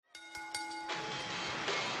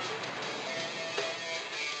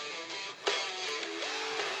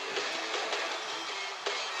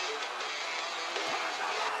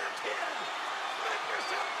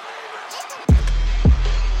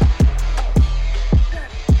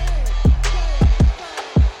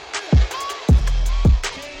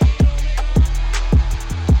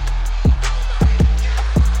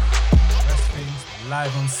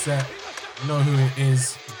set. You know who it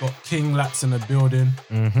is. We've got King Laps in the building.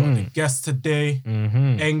 Got the guest today,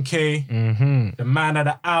 NK, the man of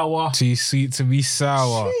the hour. Too sweet to be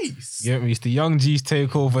sour. Jeez. Get me? It's the Young G's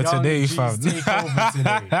takeover today, fam.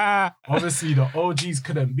 Obviously, the OGs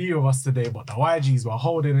couldn't be with us today, but the YGs were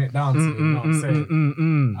holding it down today. You know what I'm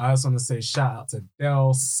saying? I just want to say shout out to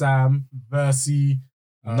Del, Sam, Versi,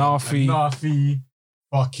 Nafi,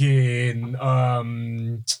 fucking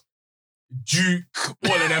Duke,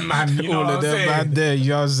 all of them man, you know all what of I'm them saying? man there,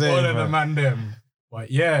 you know what I'm saying? All of them man them. But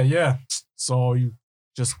yeah. So you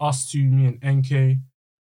just us two, me and NK.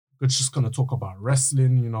 We're just gonna talk about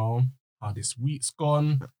wrestling, you know, how this week's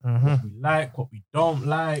gone, what we like, what we don't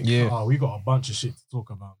like. Yeah. We got a bunch of shit to talk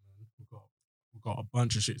about, man. We got a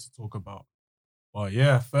bunch of shit to talk about. But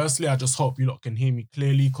yeah, firstly, I just hope you lot can hear me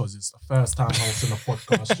clearly because it's the first time hosting a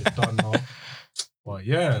podcast shit done now. But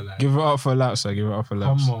yeah, like, give it up for Laps, sir. Give it up for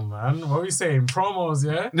Laps. come on, man. What are we saying? Promos,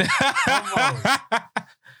 yeah?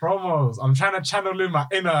 Promos. I'm trying to channel in my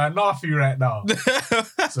inner Nafi right now.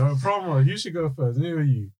 So promo, you should go first. Who are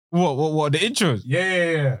you? What? The intros?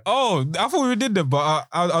 Yeah. Oh, I thought we did them, but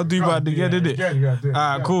I'll do that again, did it? Yeah.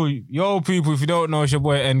 Alright, cool. Yo, people, if you don't know, it's your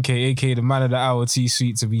boy NK, aka the man of the hour, Too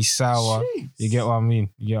sweet to be sour. Jeez. You get what I mean?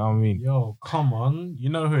 Yo, come on. You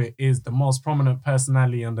know who it is, the most prominent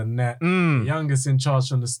personality on the net, the youngest in charge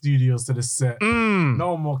from the studios to the set.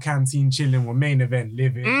 No more canteen chilling, we're main event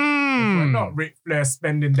living. If we're not Ric Flair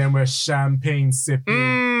spending them, we're champagne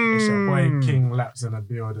sipping. It's your boy King Laps in the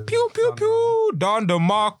building. Pew, pew, pew. Don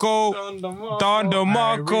DeMarco. We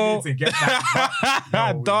need to get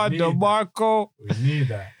that. Don DeMarco. We need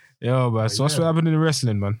that. Yo, man. So what's happening in the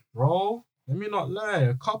wrestling, man? Bro, let me not lie.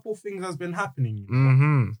 A couple things has been happening. You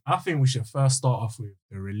know? I think we should first start off with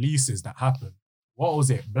the releases that happened. What was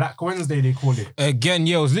it? Black Wednesday, they call it. Again,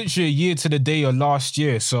 yeah, it was literally a year to the day of last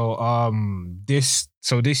year. So this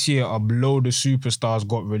year, a load of superstars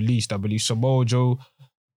got released. I believe Samoa Joe,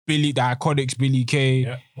 the Iconics, Billy Kay.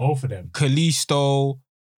 Yeah, both of them. Kalisto,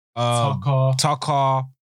 Tucker.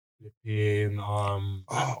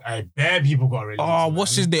 Bare people got released. Oh,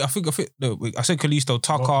 what's his name? I said Kalisto,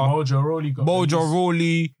 Tucker. Mojo Rawley got released.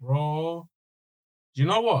 Rawley. Bro, do you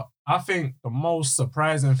know what? I think the most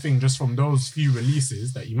surprising thing just from those few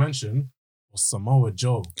releases that you mentioned was Samoa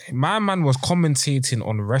Joe. My man was commentating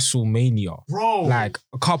on WrestleMania. Bro. Like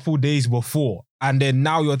a couple days before. And then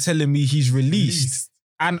now you're telling me he's released.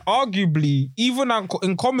 And arguably, even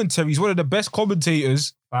in commentary, he's one of the best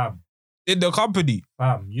commentators in the company.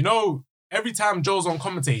 You know, every time Joe's on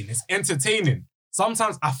commentating, it's entertaining.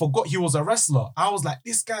 Sometimes I forgot he was a wrestler. I was like,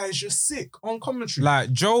 this guy is just sick on commentary.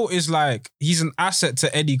 Like, Joe is like, he's an asset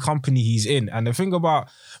to any company he's in. And the thing about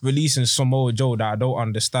releasing Samoa Joe that I don't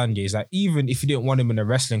understand is that even if you didn't want him in a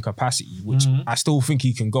wrestling capacity, which I still think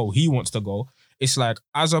he can go, he wants to go. It's like,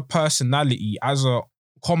 as a personality, as a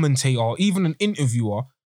commentator, even an interviewer,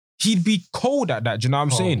 he'd be cold at that. Do you know what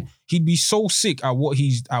I'm saying? He'd be so sick at what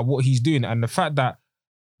he's doing. And the fact that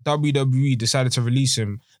WWE decided to release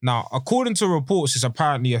him. Now, according to reports, it's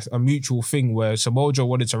apparently a mutual thing where Samoa Joe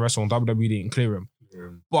wanted to wrestle and WWE didn't clear him.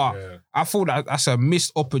 But I thought that's a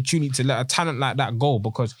missed opportunity to let a talent like that go,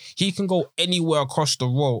 because he can go anywhere across the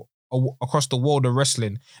world of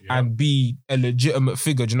wrestling and be a legitimate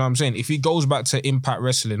figure. Do you know what I'm saying? If he goes back to Impact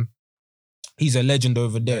Wrestling, he's a legend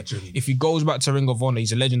over there. If he goes back to Ring of Honor,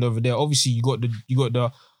 he's a legend over there. Obviously, you got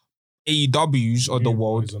the AEWs of the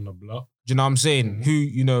world. On the block. Do you know what I'm saying? Who,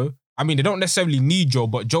 you know, I mean, they don't necessarily need Joe,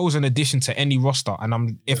 but Joe's an addition to any roster.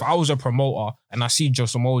 And if I was a promoter and I see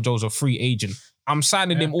Samoa Joe's a free agent, I'm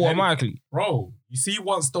signing him automatically. Bro, you see,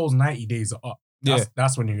 once those 90 days are up,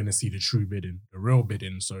 that's when you're going to see the true bidding, the real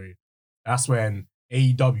bidding, sorry. That's when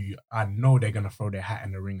AEW, I know they're going to throw their hat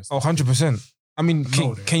in the ring. Oh, 100%. I mean,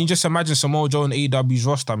 can you just imagine Samoa Joe on AEW's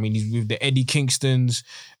roster? I mean, he's with the Eddie Kingstons.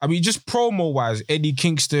 I mean, just promo-wise, Eddie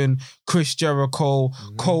Kingston, Chris Jericho,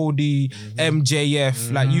 Cody,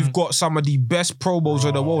 MJF. Like, you've got some of the best promos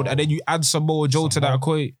in the world, and then you add Samoa Joe to that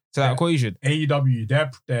equation. AEW,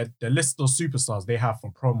 the list of superstars they have for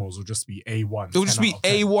promos will just be A1. It'll just be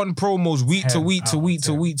A1 promos week to week to week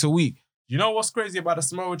to week to week. You know what's crazy about the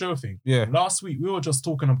Samoa Joe thing? Yeah. Last week, we were just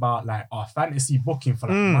talking about, like, our fantasy booking for,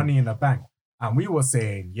 like, Money in the Bank. And we were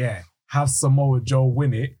saying, have Samoa Joe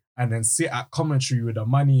win it and then sit at commentary with the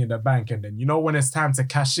Money in the Bank. And then, you know, when it's time to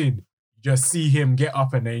cash in, you just see him get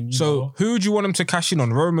up and then, who would you want him to cash in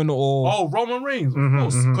on, Roman or... Oh, Roman Reigns, of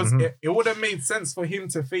course. Because it would have made sense for him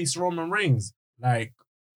to face Roman Reigns. Like,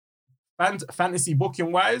 fantasy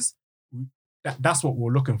booking-wise, that's what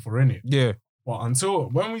we're looking for, innit? Yeah. But until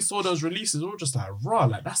when we saw those releases, we were just like, raw,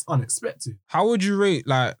 like that's unexpected. How would you rate,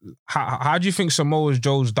 like, how do you think Samoa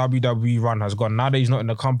Joe's WWE run has gone? Now that he's not in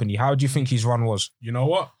the company, how do you think his run was? You know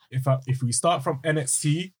what? If we start from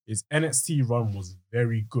NXT, his NXT run was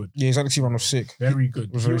very good. Yeah, his NXT run was sick. Very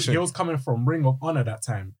good. He was coming from Ring of Honor that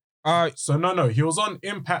time. So no, he was on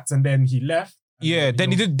Impact and then he left. Yeah,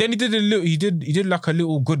 then he did like a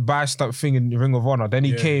little goodbye stuff thing in Ring of Honor. Then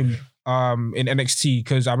he came in NXT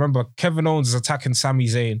because I remember Kevin Owens is attacking Sami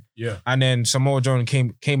Zayn. Yeah. And then Samoa Joe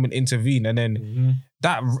came and intervened. And then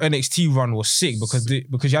that NXT run was sick because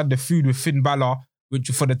you had the feud with Finn Balor, which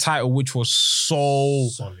for the title, which was so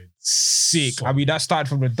solid. Sick. Solid. I mean, that started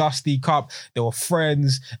from the Dusty Cup. They were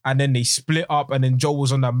friends, and then they split up, and then Joe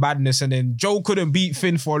was on the madness, and then Joe couldn't beat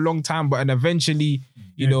Finn for a long time, but eventually,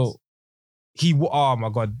 you know, oh my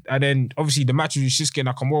God. And then obviously the matches with Shinsuke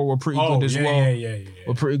Nakamura were pretty good as well. Yeah.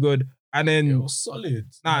 Were pretty good. And then it was solid.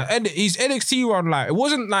 His NXT run, like, it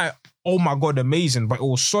wasn't like, oh my God, amazing, but it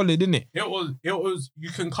was solid, didn't it? It was, you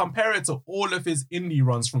can compare it to all of his indie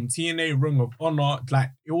runs from TNA, Ring of Honor.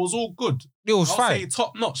 Like, it was all good. It was fine. I'll say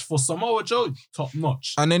top notch. For Samoa Joe, top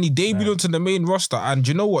notch. And then he debuted onto the main roster. And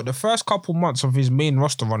you know what? The first couple months of his main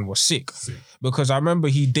roster run was sick. Because I remember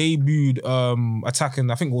he debuted attacking,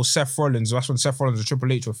 I think it was Seth Rollins. That's when Seth Rollins and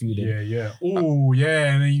Triple H were feuding. Yeah. Oh,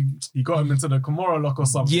 yeah. And then he got him into the Kimura lock or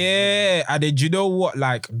something. Yeah. And then you know what?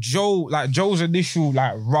 Joe's initial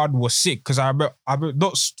run was sick. Because I remember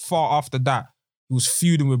not far after that, he was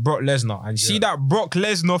feuding with Brock Lesnar. And see that Brock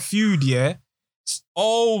Lesnar feud, yeah?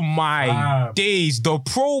 Oh my days. The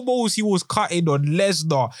promos he was cutting on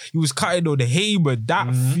Lesnar, he was cutting on Heyman.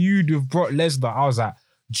 That feud with Brock Lesnar, I was like,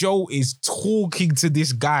 Joe is talking to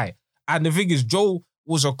this guy. And the thing is, Joe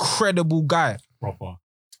was a credible guy. Proper.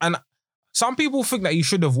 And some people think that he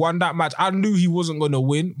should have won that match. I knew he wasn't going to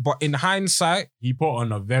win, but in hindsight, he put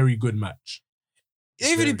on a very good match.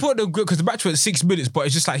 Even he put on a good, because the match was 6 minutes, but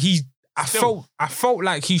it's just like I felt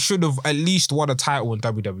like he should have at least won a title in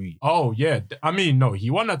WWE. Oh yeah, I mean no, he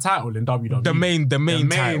won a title in WWE. The main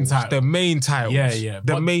title. The main title. Yeah.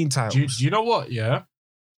 The main title. Do you know what? Yeah,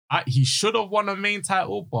 he should have won a main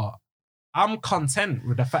title, but I'm content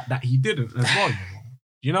with the fact that he didn't as well.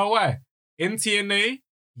 You know why? In TNA,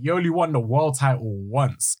 he only won the world title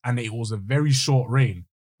once, and it was a very short reign.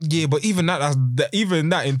 Yeah, but even that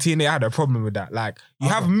in TNA, I had a problem with that. Like, you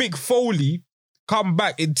have Mick Foley come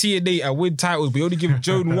back in TNA and win titles, but you only give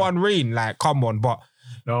Joe one reign. Like, come on, but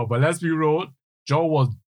let's be real. Joe was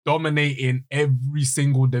dominating every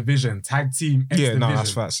single division, tag team, X division.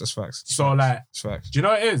 That's facts. So that's facts. Do you know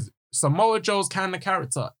what it is? Samoa Joe's kind of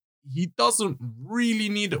character, he doesn't really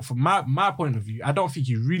need it. From my point of view, I don't think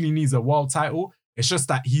he really needs a world title. It's just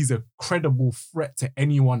that he's a credible threat to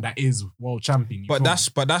anyone that is world champion. But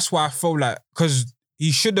that's why I feel like, because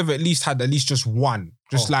he should have at least had just one.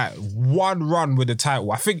 Like one run with the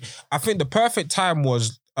title. I think the perfect time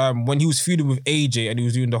was when he was feuding with AJ and he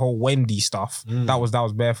was doing the whole Wendy stuff. That was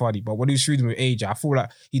bare funny. But when he was feuding with AJ, I feel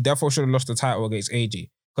like he definitely should have lost the title against AJ.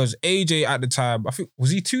 Because AJ at the time, I think,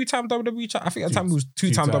 was he 2-time WWE champion? I think at the time he was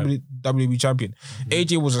 2-time WWE champion.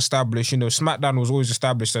 AJ was established. You know, SmackDown was always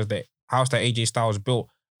established as the house that AJ Styles built.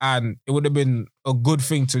 And it would have been a good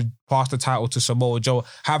thing to pass the title to Samoa Joe,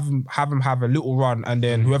 have him have a little run, and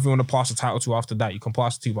then whoever you want to pass the title to after that, you can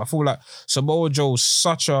pass it to. But I feel like Samoa Joe's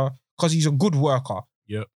because he's a good worker.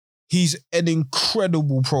 Yep. He's an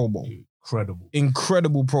incredible promo.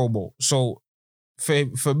 Incredible promo. So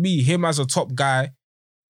for me, him as a top guy,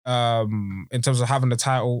 in terms of having the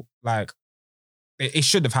title, like, it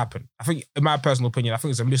should have happened. I think, in my personal opinion, I think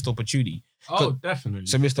it's a missed opportunity. Oh, definitely.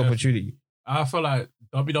 It's a missed opportunity. I feel like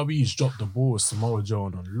WWE's dropped the ball with Samoa Joe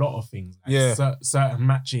on a lot of things. Like certain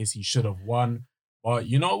matches he should have won. But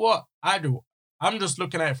you know what? I'm just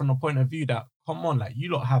looking at it from the point of view that, come on, like, you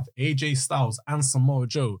lot have AJ Styles and Samoa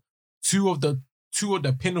Joe, two of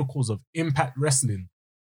the pinnacles of Impact Wrestling,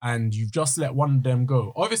 and you've just let one of them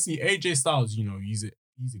go. Obviously, AJ Styles, you know, he's a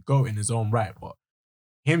GOAT in his own right, but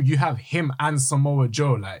you have him and Samoa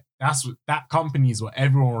Joe, like, that company is what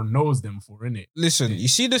everyone knows them for, innit? Listen, you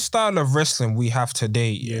see the style of wrestling we have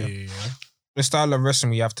today, yeah. The style of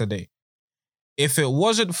wrestling we have today. If it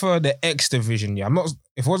wasn't for the X division, if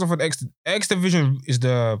it wasn't for the X division is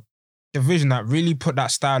the division that really put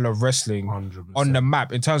that style of wrestling 100%. On the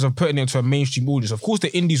map in terms of putting it into a mainstream audience. Of course,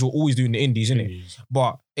 the indies were always doing the indies, innit?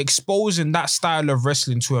 But exposing that style of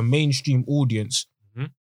wrestling to a mainstream audience, a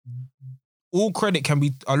lot of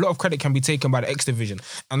credit can be taken by the X division.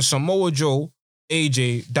 And Samoa Joe,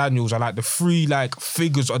 AJ, Daniels are like the three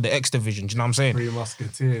figures of the X division. Do you know what I'm saying? Three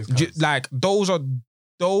musketeers. Like,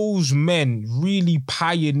 those men really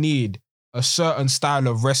pioneered a certain style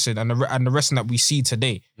of wrestling and the wrestling that we see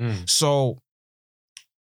today. So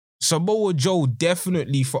Samoa Joe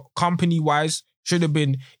definitely, for company-wise, should have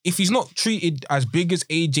been, if he's not treated as big as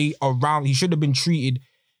AJ around, he should have been treated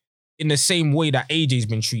in the same way that AJ's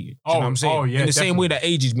been treated. You know what I'm saying? Yeah, in the same way that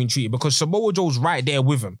AJ's been treated, because Samoa Joe's right there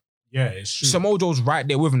with him. Yeah, it's true. Samoa Joe's right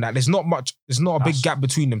there with him. That there's not a big gap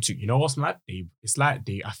between them two. You know what's mad?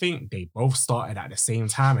 I think they both started at the same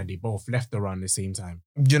time and they both left around the same time.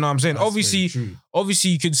 You know what I'm saying? That's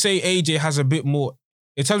Obviously, you could say AJ has a bit more.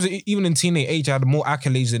 In terms of, even in TNA, AJ had more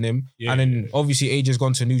accolades than him. And then obviously AJ's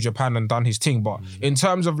gone to New Japan and done his thing. But in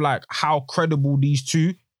terms of like how credible these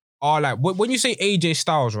two are, like when you say AJ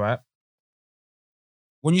Styles, right?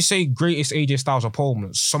 When you say greatest AJ Styles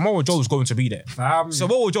opponents, Samoa Joe's going to be there.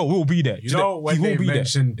 Samoa Joe will be there. You know, when they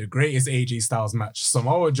mentioned the greatest AJ Styles match,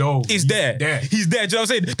 Samoa Joe is there. He's there. Do you know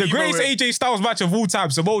what I'm saying? The greatest AJ Styles match of all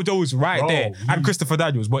time, Samoa Joe is right there. And Christopher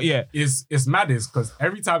Daniels. But yeah. It's mad because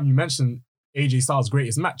every time you mention AJ Styles'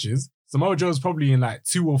 greatest matches, Samoa Joe's probably in like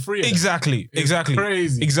 2 or 3 of them. Exactly.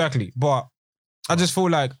 Crazy. Exactly. But I just feel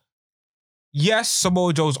like, yes,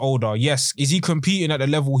 Samoa Joe's older. Yes. Is he competing at the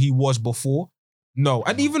level he was before? No.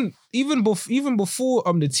 And even before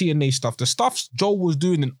the TNA stuff, the stuff Joe was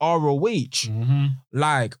doing in ROH,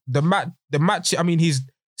 like the match, I mean, his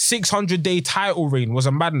 600-day title reign was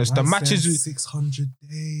a madness. The matches 600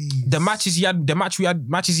 days. The matches he had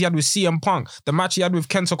with CM Punk, the match he had with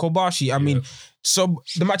Kenta Kobashi. I mean, so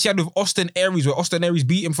the match he had with Austin Aries, where Austin Aries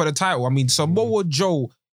beat him for the title. I mean, Samoa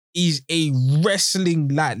Joe is a wrestling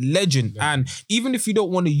like legend, and even if you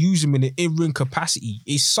don't want to use him in an in-ring capacity,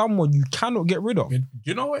 is someone you cannot get rid of.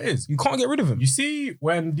 You know what it is? You can't get rid of him. You see,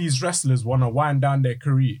 when these wrestlers want to wind down their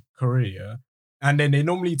career, and then they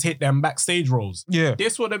normally take them backstage roles. Yeah.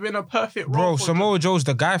 This would have been a perfect role. Bro, Samoa Joe's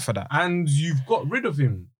the guy for that. And you've got rid of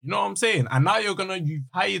him. You know what I'm saying? And now you've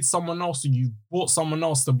hired someone else, or you bought someone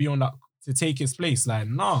else to be on that, to take his place. Like,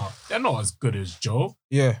 nah, they're not as good as Joe.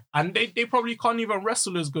 Yeah. And they probably can't even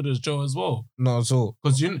wrestle as good as Joe as well. Not at all.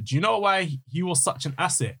 Because do you know why he was such an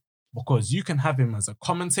asset? Because you can have him as a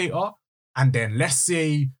commentator, and then let's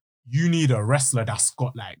say you need a wrestler that's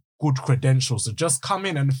got like good credentials to just come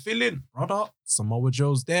in and fill in. Brother, Samoa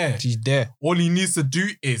Joe's there. He's there. All he needs to do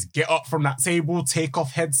is get up from that table, take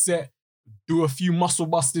off headset, do a few muscle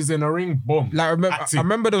busters in a ring, boom. Like I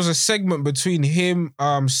remember there was a segment between him,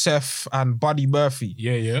 Seth, and Buddy Murphy.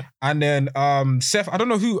 Yeah. And then Seth, I don't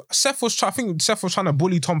know who, I think Seth was trying to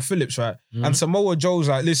bully Tom Phillips, right? And Samoa Joe's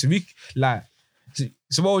like, listen,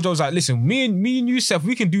 Samoa Joe's like, listen, me and you, Seth,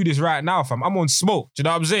 we can do this right now, fam. I'm on smoke. Do you know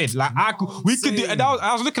what I'm saying? Like, we could do. And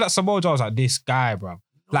I was looking at Samoa Joe, I was like, this guy, bro.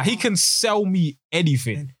 Like, he can sell me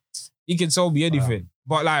anything. He can sell me anything.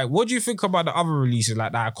 But like, what do you think about the other releases,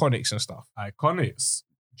 like the Iconics and stuff? Iconics.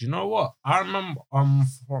 Do you know what? I remember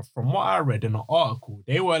from what I read in an article,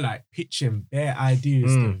 they were like pitching bare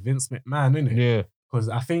ideas to Vince McMahon, innit? Yeah. Because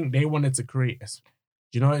I think they wanted to create.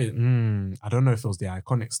 Do you know what? I don't know if it was the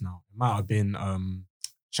Iconics now. It might have been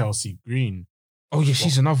Chelsea Green. Oh yeah,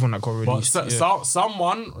 she's another one that got released. But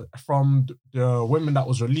someone from the women that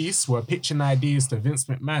was released were pitching ideas to Vince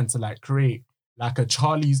McMahon to like create like a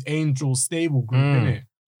Charlie's Angels stable group, innit?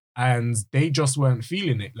 And they just weren't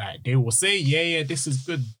feeling it. Like they will say, yeah, this is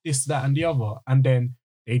good, this, that, and the other. And then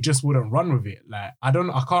they just wouldn't run with it. Like, I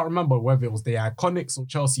can't remember whether it was the Iconics or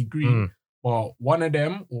Chelsea Green, but one of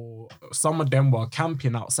them or some of them were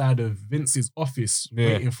camping outside of Vince's office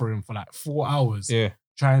waiting for him for like 4 hours,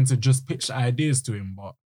 trying to just pitch ideas to him.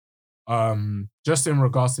 But just in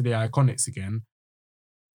regards to the Iconics again,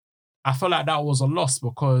 I feel like that was a loss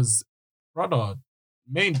because, brother,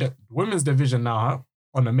 the women's division now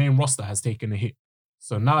on the main roster has taken a hit.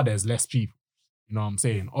 So now there's less people. You know what I'm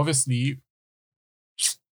saying? Obviously,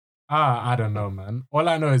 I don't know, man. All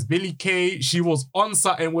I know is Billie Kay, she was on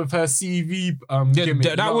something with her CV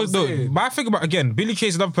gimmick. That was but I think about, again, Billie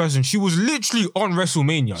Kay's another person. She was literally on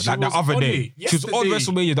WrestleMania the other day. She was on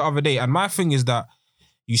WrestleMania the other day. And my thing is that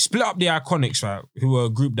you split up the Iconics, right, who were a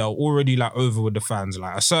group that were already like over with the fans.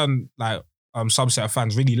 Like a certain like subset of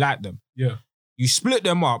fans really liked them. Yeah. You split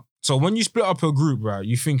them up. So when you split up a group, right,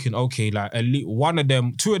 you're thinking, okay, like at least one of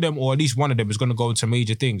them, two of them, or at least one of them is going to go into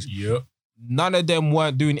major things. Yeah. None of them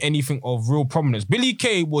weren't doing anything of real prominence. Billie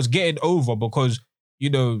Kay was getting over because,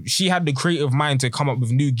 you know, she had the creative mind to come up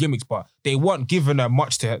with new gimmicks, but they weren't giving her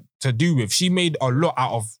much to do with. She made a lot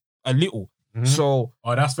out of a little. So,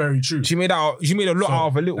 that's very true. She made a lot out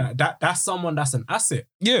of a little. That's someone that's an asset.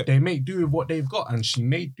 Yeah. They make do with what they've got, and she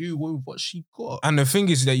made do with what she got. And the thing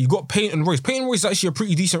is that you got Peyton Royce. Peyton Royce is actually a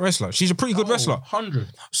pretty decent wrestler. She's a pretty good wrestler. 100.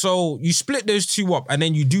 So you split those two up and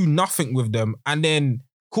then you do nothing with them, and then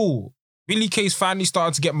cool. Billie Kay's finally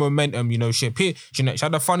started to get momentum. You know, she appeared. She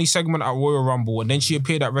had a funny segment at Royal Rumble, and then she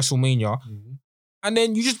appeared at WrestleMania, and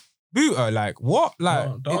then you just boot her. Like what?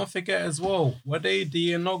 Like don't forget as well. Were they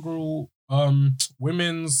the inaugural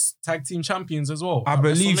women's tag team champions as well? I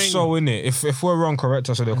believe so, innit? If we're wrong, correct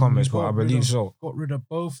us in the comments, but I believe so. Got rid of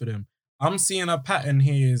both of them. I'm seeing a pattern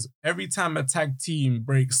here is every time a tag team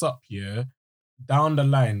breaks up here, down the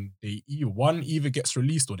line, one either gets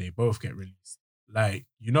released or they both get released. Like,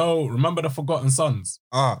 you know, remember the Forgotten Sons?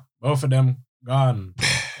 Both of them gone.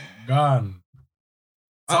 Gone.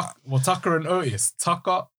 Tucker and Otis.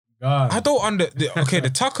 Tucker, gone. I don't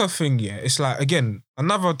the Tucker thing, yeah, it's like, again,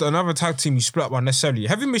 another tag team you split up unnecessarily.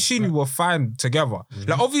 Heavy Machinery were fine together.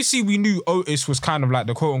 Like, obviously we knew Otis was kind of like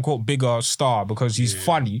the quote-unquote bigger star because he's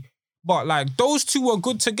funny. But like, those two were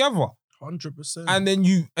good together. 100%. And then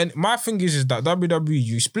my thing is that WWE,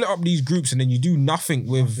 you split up these groups and then you do nothing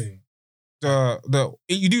with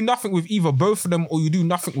you do nothing with either both of them or you do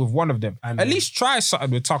nothing with one of them. And at least try something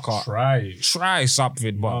with Tucker. Try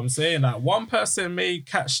something, but I'm saying that one person may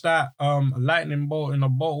catch that lightning bolt in a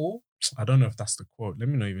bottle. I don't know if that's the quote. Let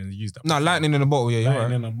me not even use that. No, lightning in a bottle, yeah.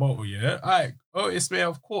 Lightning in a bottle, yeah. Alright, Otis may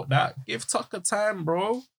have caught that. Give Tucker time,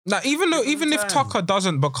 bro. Now, even if Tucker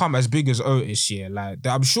doesn't become as big as Otis, yeah, like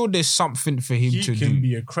I'm sure there's something for him to do. He can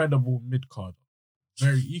be a credible mid-card.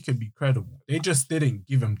 He can be credible. They just didn't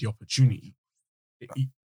give him the opportunity.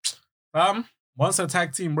 Once a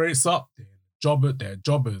tag team breaks up, they're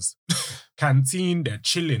jobbers. Canteen, they're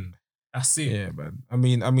chilling. That's it. Yeah, man. I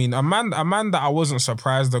mean, a man that I wasn't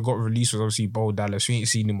surprised that got released was obviously Bo Dallas. We ain't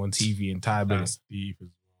seen him on TV in time. That's deep as well.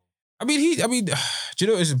 do you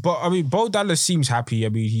know Bo Dallas seems happy. I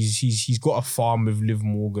mean, he's got a farm with Liv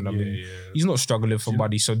Morgan. He's not struggling for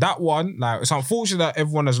money. So that one, like, it's unfortunate that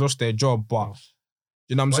everyone has lost their job, but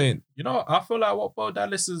you know what I'm saying? You know, I feel like what Bo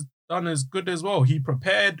Dallas has done is good as well. He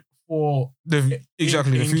prepared for the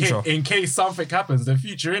future. In case something happens, the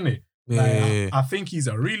future, innit? I think he's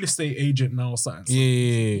a real estate agent now or something. So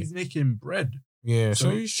he's making bread. Yeah, so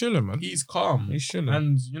he's chilling, man. He's calm. He's chilling.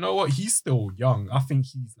 And you know what? He's still young. I think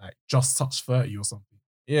he's like just touched 30 or something.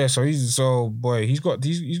 Yeah, so he's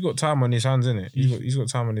got time on his hands, innit? He's got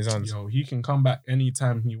time on his hands. Yo, he can come back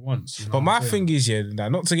anytime he wants. You know but my thing is,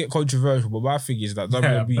 not to get controversial, but my thing is that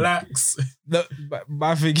WWE blacks.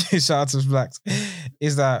 My thing is, shout out to blacks,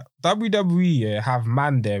 is that WWE have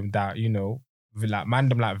man them that, you know, like man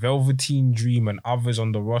them like Velveteen Dream and others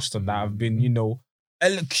on the roster that have been, you know,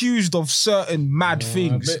 accused of certain mad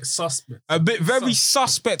things. A bit suspect. Very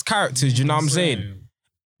suspect characters, you know what I'm saying?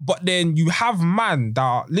 But then you have man that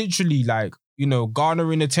are literally like, you know,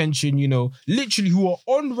 garnering attention, you know, literally who are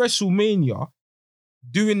on WrestleMania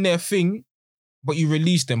doing their thing, but you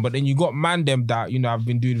release them. But then you got man them that, you know, have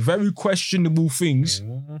been doing very questionable things,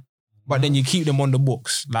 but then you keep them on the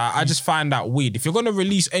books. Like, I just find that weird. If you're going to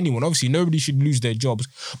release anyone, obviously nobody should lose their jobs,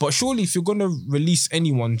 but surely if you're going to release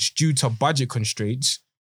anyone due to budget constraints,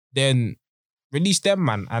 then release them,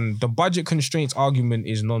 man. And the budget constraints argument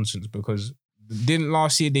is nonsense because didn't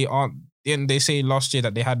they say last year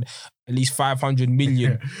that they had at least 500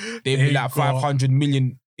 million? They'd be like 500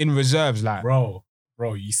 million in reserves, like bro.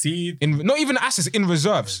 You see, not even assets, in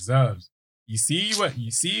reserves. You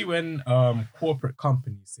see when corporate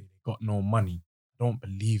companies say they got no money, I don't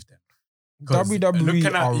believe them.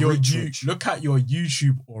 WWE look at your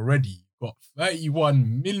YouTube already. Got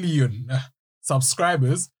 31 million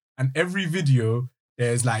subscribers, and every video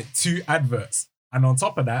there's like 2 adverts, and on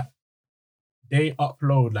top of that, they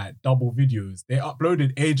upload like double videos. They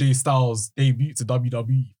uploaded AJ Styles' debut to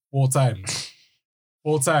WWE 4 times.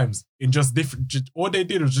 4 times in just different. All they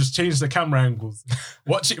did was just change the camera angles.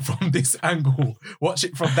 Watch it from this angle. Watch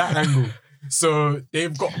it from that angle. So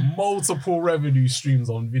they've got multiple revenue streams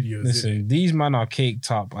on videos. Listen, these men are caked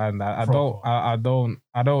up, and I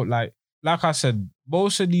don't like I said,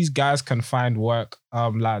 most of these guys can find work.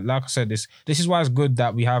 Like I said, this is why it's good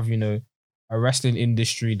that we have, you know, a wrestling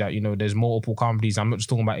industry that, you know, there's multiple companies. I'm not just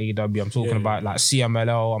talking about AEW. I'm talking about like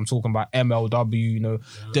CMLL. I'm talking about MLW. You know,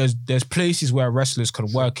 there's places where wrestlers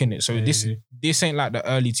can work in it. So this ain't like the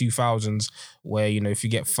early 2000s where, you know, if you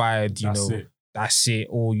get fired, that's it.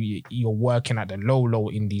 Or you're working at the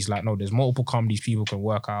low indies. Like, no, there's multiple companies people can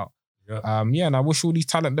work out. And I wish all these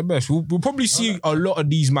talent the best. We'll probably see a lot of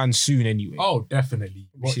these man soon anyway. Oh, definitely.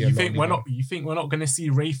 You think we're not gonna see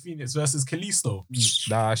Rey Fenix versus Kalisto?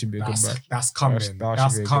 That should be a good match. That's coming.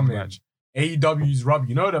 That's coming. AEW's rubbing.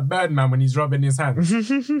 You know the Birdman when he's rubbing his hands.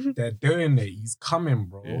 They're doing it. He's coming,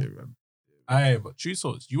 bro. Yeah, man. Aye, but true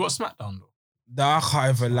thoughts. You watch SmackDown though? I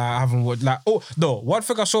can't even lie. I haven't watched. Like, oh no, one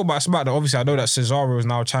thing I saw about SmackDown. Obviously, I know that Cesaro is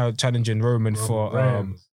now challenging Roman for.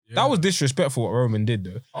 That was disrespectful what Roman did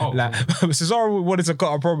though. Oh, like Cesaro wanted to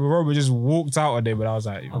cut a promo, Roman just walked out on him, and I was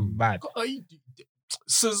like, I'm mad.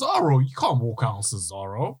 Cesaro, you can't walk out on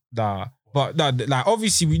Cesaro. Nah. But like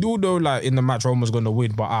obviously we do know like in the match Roman's gonna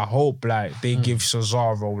win, but I hope like they give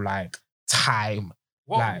Cesaro like time.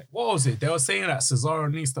 What was it? They were saying that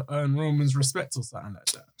Cesaro needs to earn Roman's respect or something like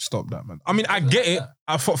that. Stop that, man. I mean, I get it.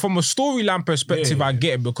 From a storyline perspective, I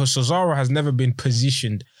get it because Cesaro has never been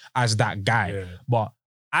positioned as that guy. Yeah. But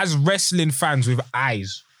as wrestling fans with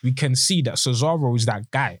eyes, we can see that Cesaro is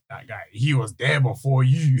that guy. That guy. He was there before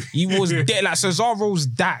you. He was there. Like,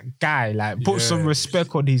 Cesaro's that guy. Like, put some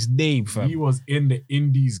respect on his name, fam. He was in the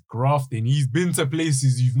indies grafting. He's been to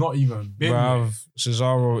places you've not even been. Bruv,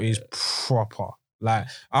 Cesaro is proper. Like,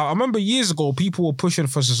 I remember years ago, people were pushing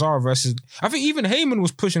for Cesaro versus... I think even Heyman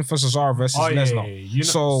was pushing for Cesaro versus Lesnar. Yeah. You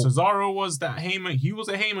know, Cesaro was that Heyman... He was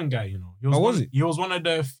a Heyman guy, you know. He was one of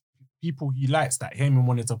the people he likes that Heyman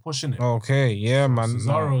wanted to push in it. Okay, yeah, man.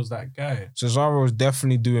 Cesaro's that guy. Cesaro's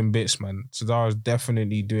definitely doing bits, man. Cesaro's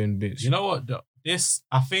definitely doing bits. You know what?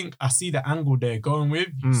 I think I see the angle they're going with.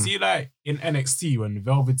 You see, like, in NXT when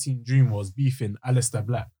Velveteen Dream was beefing Aleister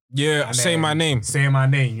Black. Yeah, say my name. Say my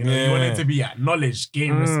name. You know, you want it to be acknowledged,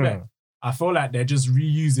 gain respect. I feel like they're just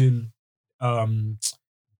reusing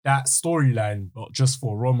that storyline, but just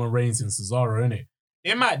for Roman Reigns and Cesaro, innit?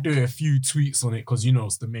 They might do a few tweaks on it because, you know,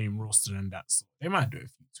 it's the main roster and that. So they might do a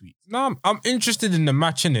few tweaks. No, I'm interested in the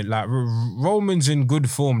match, innit? Like, Roman's in good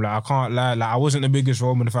form. Like, I can't lie. Like, I wasn't the biggest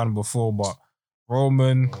Roman fan before, but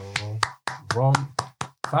Roman...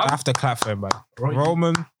 I have to clap for him, man.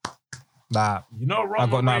 Roman... Nah, you know, Roman I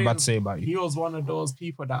got nothing Reigns, bad to say about you. He was one of those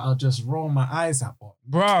people that I'll just roll my eyes at. But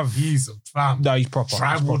bruv, he's fam. No, he's proper.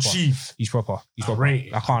 Tribal chief. He's proper. He's proper.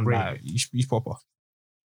 I can't lie. He's proper.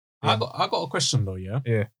 Yeah. I got a question though. Yeah.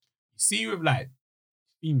 Yeah. You see, with like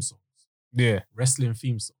theme songs. Yeah. Wrestling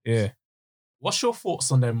theme songs. Yeah. What's your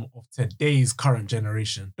thoughts on them of today's current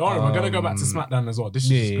generation? Don't worry, we're gonna go back to SmackDown as well. This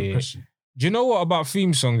is a good question. Do you know what about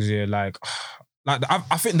theme songs here? Like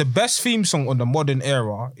I think the best theme song on the modern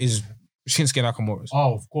era is Shinsuke Nakamura's.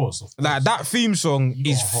 Oh, of course. Like that theme song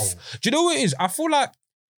is... Do you know what it is? I feel like,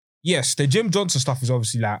 yes, the Jim Johnson stuff is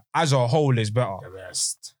obviously like, as a whole is better. The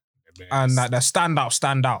best. And like the stand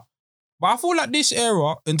out. But I feel like this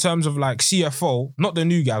era, in terms of like CFO, not the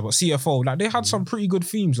new guys, but CFO, like they had some pretty good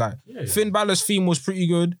themes. Like Finn Balor's theme was pretty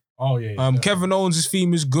good. Oh, yeah. Kevin Owens'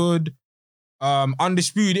 theme is good.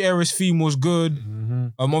 Undisputed Era's theme was good.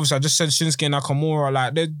 Obviously I just said Shinsuke Nakamura.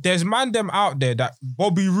 Like there's man them out there that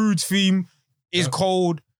Bobby Roode's theme is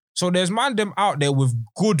cold. So there's man them out there with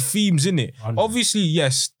good themes in it. Obviously,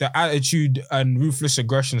 yes, the attitude and ruthless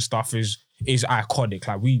aggression stuff is iconic.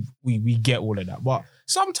 Like we get all of that. But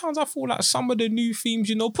sometimes I feel like some of the new themes,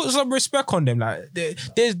 you know, put some respect on them. Like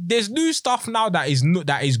there's new stuff now that is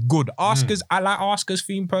good. Asuka's I like Asuka's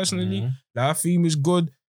theme personally. Like her theme is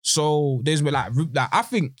good. So there's like I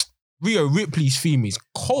think Rhea Ripley's theme is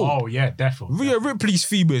cold. Oh yeah, definitely. Rhea Ripley's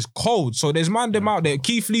theme is cold. So there's man them out there.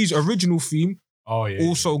 Keith Lee's original theme,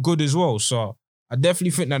 also good as well. So I definitely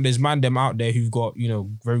think that there's man them out there who've got, you know,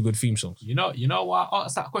 very good theme songs. You know why I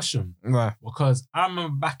asked that question? Right. Because I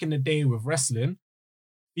remember back in the day with wrestling,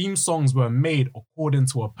 theme songs were made according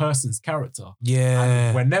to a person's character. Yeah.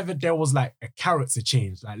 And whenever there was like a character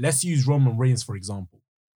change, like let's use Roman Reigns for example.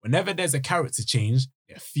 Whenever there's a character change,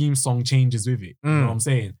 their theme song changes with it. You know what I'm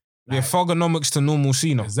saying? Like, Thugonomics to normal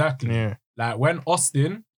Cena. Exactly. Yeah. Like when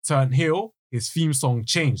Austin turned heel, his theme song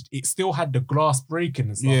changed. It still had the glass breaking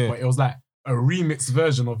and stuff, but it was like a remix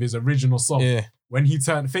version of his original song. Yeah. When he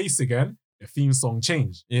turned face again, the theme song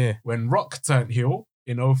changed. Yeah. When Rock turned heel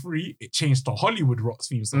in 2003, it changed to Hollywood Rock's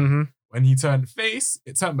theme song. When he turned face,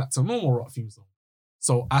 it turned back to normal Rock theme song.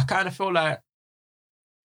 So I kind of feel like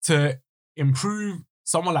to improve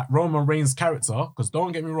someone like Roman Reigns' character, because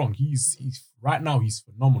don't get me wrong, he's right now he's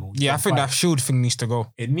phenomenal. I think that Shield thing needs to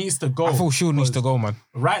go. It needs to go. I thought Shield needs to go, man.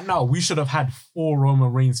 Right now, we should have had 4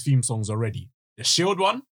 Roman Reigns theme songs already. The Shield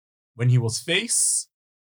one, when he was face,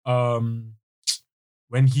 when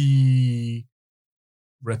he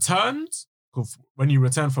returned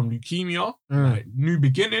from leukemia, like, new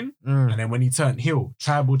beginning, and then when he turned heel,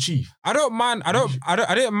 tribal chief. I don't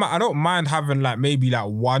mind having like maybe like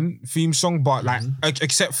one theme song, but like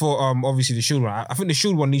except for obviously the Shield one. I think the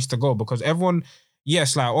Shield one needs to go because everyone,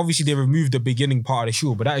 yes, like obviously they removed the beginning part of the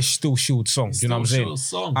Shield, but that is still Shield song. Do you know what I'm saying?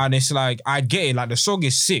 Song. And it's like I get it, like the song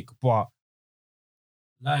is sick, but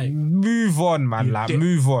like move on, man. Like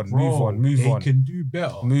move on. They can do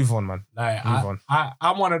better. Move on, man. Like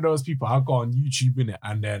I'm one of those people. I go on YouTube in it,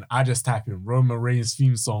 and then I just type in Roman Reigns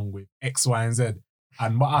theme song with X, Y, and Z.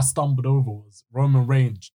 And what I stumbled over was Roman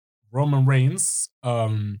Reigns Roman Reigns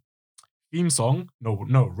theme song.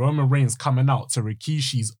 No, Roman Reigns coming out to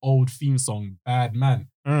Rikishi's old theme song, Bad Man.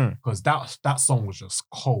 Because that song was just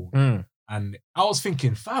cold. And I was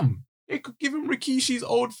thinking, fam, they could give him Rikishi's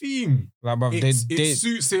old theme. Like, bro, it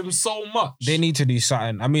suits him so much. They need to do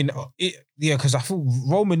something. I mean, because I feel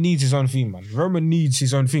Roman needs his own theme, man. Roman needs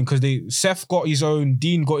his own theme because Seth got his own,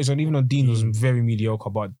 Dean got his own, even though Dean was very mediocre,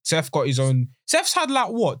 but Seth got his own. Seth's had like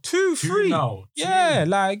what, 2, 3? Now. Yeah,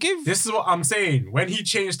 like give. This is what I'm saying. When he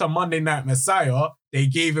changed to Monday Night Messiah, they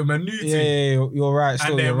gave him a new thing. Yeah, you're right.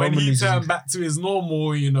 Still, and then when he turned back to his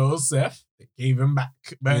normal, Seth, they gave him back,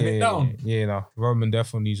 burn it down. Yeah, no. Roman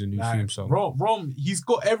definitely needs a new theme song. Rom, he's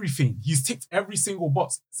got everything. He's ticked every single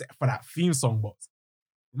box except for that theme song box.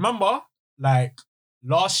 Remember, like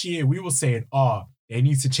last year, we were saying, they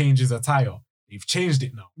need to change his attire. They've changed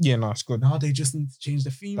it now. Yeah, no, it's good. Now they just need to change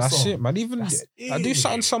the theme song. That's it, man. Even do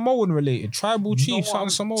something Samoan related. Tribal chief, something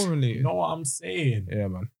Samoan related. You know what I'm saying? Yeah,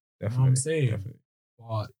 man. Definitely. You know what I'm saying? Definitely.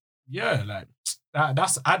 But yeah, like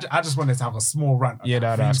I just wanted to have a small rant. Yeah,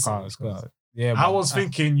 that's good. Yeah, I was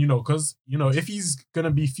thinking, because if he's gonna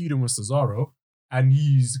be feuding with Cesaro and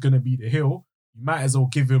he's gonna be the heel, you might as well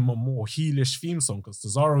give him a more heelish theme song because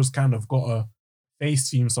Cesaro's kind of got a face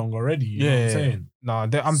theme song already. You know what I'm saying? No,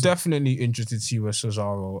 I'm definitely interested to see where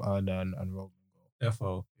Cesaro and Roman go.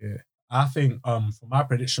 Therefore, yeah. I think for my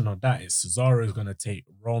prediction on that is Cesaro is gonna take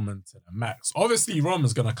Roman to the max. Obviously,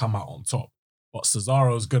 Roman's gonna come out on top. But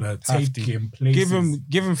Cesaro's gonna take him places.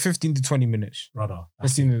 Give him 15 to 20 minutes. Brother.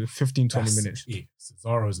 15, 20 minutes. Yeah.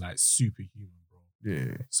 Cesaro's like superhuman, bro.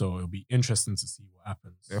 Yeah. So it'll be interesting to see what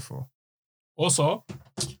happens. Therefore. Also,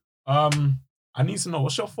 I need to know,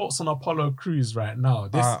 what's your thoughts on Apollo Crews right now?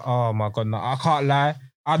 Oh my God, no, I can't lie.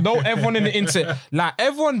 I know everyone in the internet, like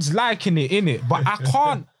everyone's liking it, innit? But I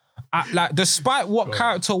can't, despite what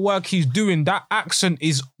character work he's doing, that accent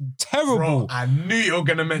is terrible. Bro, I knew you were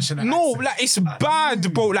gonna mention that. No, accent. like it's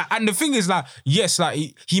bad, bro. Like, and the thing is, like, yes,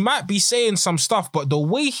 like he might be saying some stuff, but the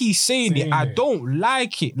way he's saying it, I don't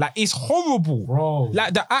like it. Like, it's horrible, bro.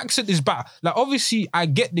 Like the accent is bad. Like, obviously, I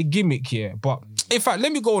get the gimmick here, but in fact,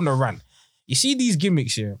 let me go on a rant. You see these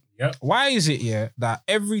gimmicks here? Yep. Why is it that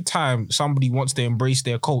every time somebody wants to embrace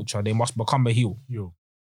their culture, they must become a heel?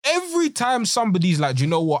 Every time somebody's like, do you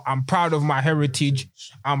know what? I'm proud of my heritage.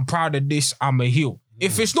 I'm proud of this. I'm a heel.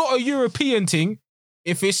 If it's not a European thing,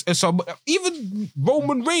 if it's even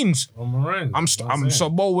Roman Reigns. I'm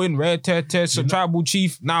Samoan, red a tribal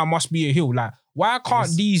chief. Now I must be a heel. Like, why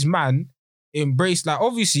can't these man embrace? Like,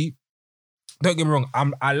 obviously, don't get me wrong.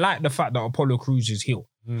 I like the fact that Apollo Crews is heel.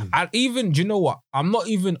 And even, do you know what? I'm not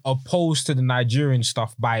even opposed to the Nigerian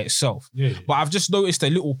stuff by itself. But I've just noticed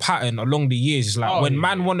a little pattern along the years. It's like when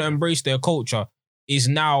man want to embrace their culture, is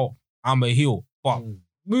now I'm a heel. But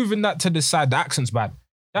moving that to the side, the accent's bad.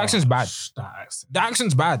 The accent's bad. The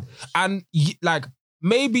accent's bad. And like,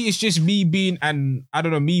 maybe it's just me being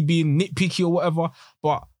nitpicky or whatever,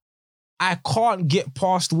 but I can't get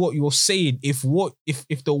past what you're saying if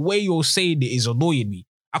the way you're saying it is annoying me.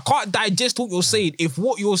 I can't digest what you're saying if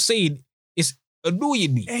what you're saying is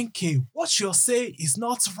annoying me. NK, what you're saying is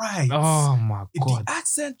not right. Oh my God. The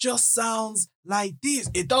accent just sounds like this.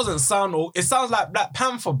 It doesn't sound, it sounds like Black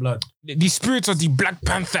Panther blood. The spirit of the Black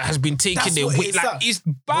Panther has been taken away. Like, it's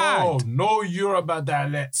bad. Bro, no Yoruba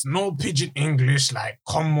dialects, no pidgin English. Like,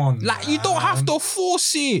 come on. Like, you don't have to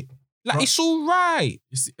force it. Like, it's all right.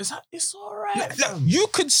 It's all right. Like, you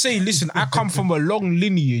could say, listen, I come from a long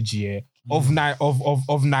lineage,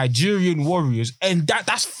 of Nigerian warriors, and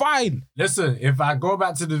that's fine. Listen, if I go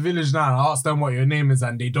back to the village now and ask them what your name is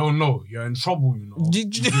and they don't know, you're in trouble, you know. You're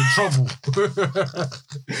in trouble.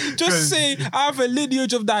 Just say I have a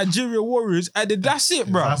lineage of Nigerian warriors, and then that's it,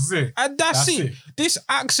 bro. That's it. And that's it. This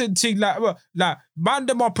accent thing, like man,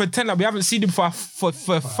 them are pretend like we haven't seen him for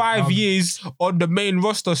 5 years on the main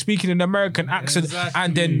roster speaking an American accent,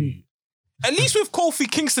 and then. At least with Kofi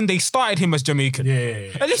Kingston, they started him as Jamaican. Yeah.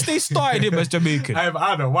 At least they started him as Jamaican. I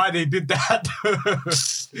don't know why they did that.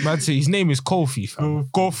 Man, see, his name is Kofi.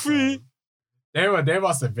 Kofi. They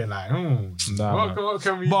must have been like, what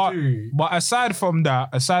can we do? But aside from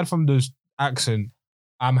the accent,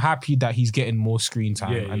 I'm happy that he's getting more screen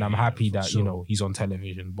time, and I'm happy that he's on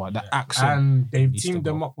television. But the accent, and they've teamed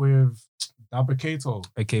them up with Dabba Kato,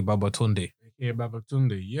 aka Babatunde.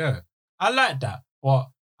 Yeah, I like that, but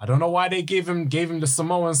I don't know why they gave him the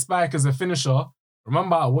Samoan Spike as a finisher.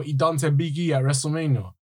 Remember what he done to Big E at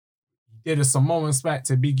WrestleMania? He did a Samoan Spike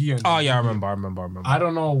to Big E. I remember. I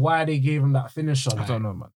don't know why they gave him that finisher. I don't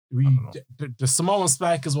know, man. The Samoan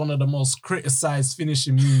Spike is one of the most criticized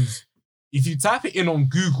finishing moves. If you type it in on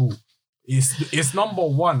Google, It's number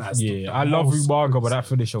one. I love Umaga, but that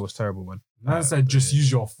finisher was terrible, man. Man said just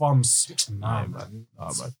use your thumbs. Nah, man.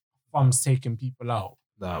 Thumbs taking people out.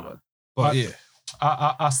 Nah, man. But yeah.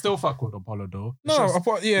 I still fuck with Apollo though.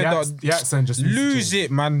 The accent just lose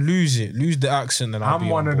it, man. Lose the accent, and I'm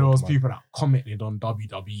one of those people that commented on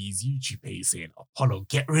WWE's YouTube page saying, "Apollo,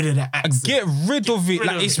 get rid of the accent. Get rid of it.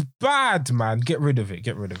 Like it's bad, man. Get rid of it.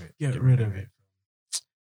 Get rid of it."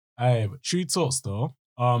 Hey, but true talks though.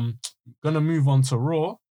 Gonna move on to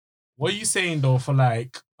Raw. What are you saying though for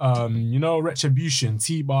Retribution,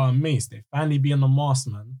 T-Bar and Mace? They finally be on the mask,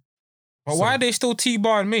 man. But why are they still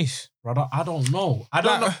T-Bar and Mace? Brother, I don't know. I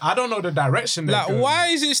don't know the direction they're going. Why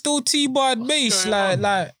is it still T-Bar and Mace?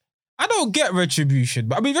 I don't get Retribution.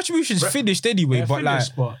 But I mean, Retribution's finished anyway. But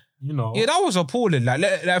yeah, that was appalling. Like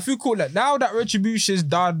if you call it now that Retribution's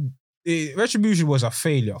done, Retribution was a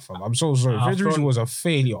failure, fam. I'm so sorry. Retribution was a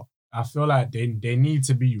failure. I feel like they need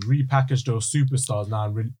to be repackaged those superstars now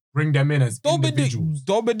and bring them in as individuals.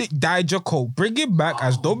 Dominic Dijakovic. Bring him back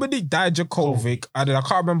as Dominic Dijakovic. And then I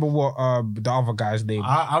can't remember what the other guy's name.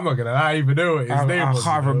 I'm not gonna lie, even know what his name was.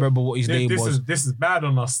 I can't remember what his name was. This is bad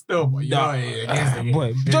on us still, but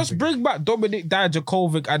just bring back Dominic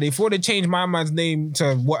Dijakovic, and if you want to change my man's name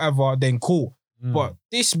to whatever, then cool. But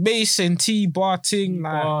this Mason T-Bar thing,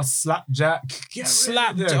 Slapjack.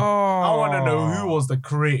 Slapjack. I want to know who was the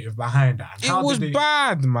creative behind that. It was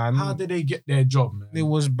bad, man. How did they get their job, man? It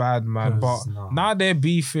was bad, man. But now they're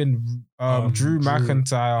beefing Drew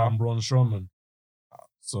McIntyre and Braun Strowman.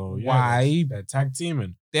 So why? They're tag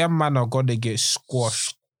teaming. Them man are gonna get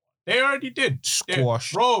squashed. They already did.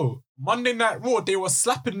 Squashed. Bro, Monday Night Raw, they were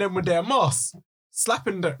slapping them with their masks.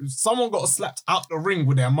 Someone got slapped out the ring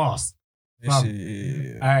with their mask.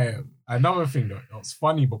 Another thing though, it was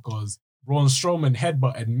funny because Braun Strowman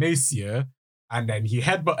headbutted Mace here, and then he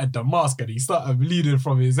headbutted the mask and he started bleeding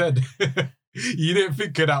from his head. You didn't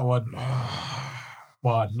think of that one.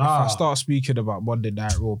 But nah. If I start speaking about Monday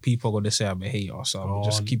Night Raw, people are gonna say I'm a hater, so I'm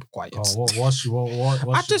just keep quiet. What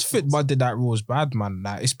I just think Monday Night Raw is bad, man.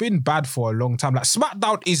 Like it's been bad for a long time. Like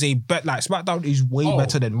SmackDown is SmackDown is way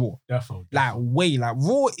better than Raw. Definitely.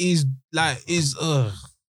 Raw is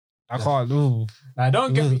I can't do.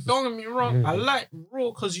 Don't get me wrong. I like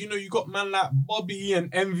Raw because you got man like Bobby and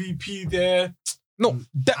MVP there. No,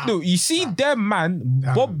 you see them man,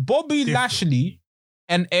 Bobby Lashley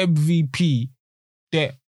and MVP,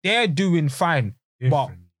 they're doing fine. Different.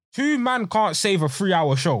 But two man can't save a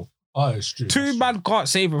 3-hour show. Oh, it's true. Two man can't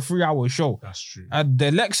save a 3-hour show. That's true. And the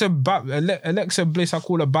Alexa Bliss, I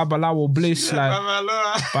call her Babalawo Bliss,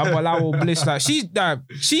 Babalawo Bliss,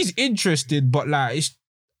 she's interested, but it's.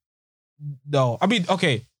 No, I mean,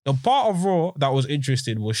 okay. The part of Raw that was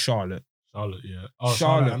interesting was Charlotte. Yeah. Oh,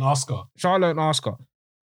 Charlotte and Asuka.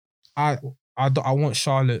 I want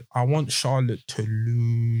Charlotte. I want Charlotte to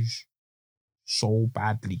lose so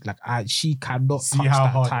badly. She cannot see how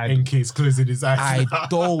hard time. NK's closing his eyes. I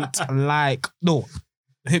don't like. No,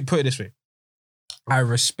 put it this way. I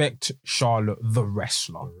respect Charlotte, the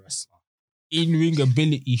wrestler. In-ring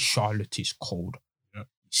ability, Charlotte is cold.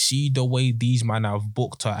 See the way these men have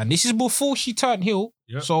booked her. And this is before she turned heel.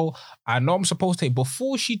 Yep. So I know I'm supposed to say,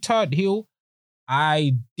 before she turned heel,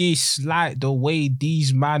 I dislike the way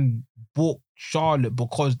these men book Charlotte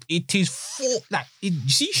because it is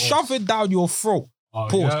shoving down your throat.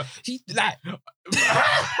 Pause. Yeah.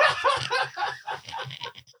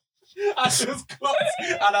 I just clapped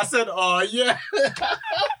and I said, oh yeah.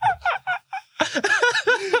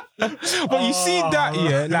 But you see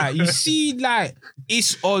that, you see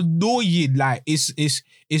it's annoying,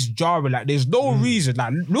 it's jarring. There's no reason.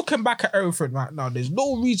 Looking back at everything right now, there's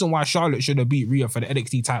no reason why Charlotte should have beat Rhea for the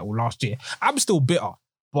NXT title last year. I'm still bitter,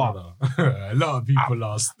 but a lot of people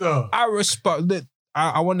are still. I respect that.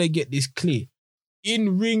 I want to get this clear.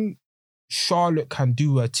 In ring, Charlotte can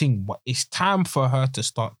do her thing, but it's time for her to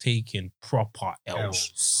start taking proper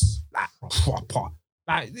L's. Proper.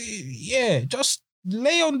 Just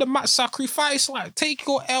lay on the mat, sacrifice, take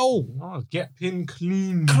your L. No, get pinned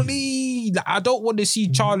clean. I don't want to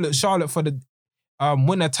see Charlotte for the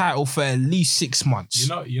win a title for at least 6 months.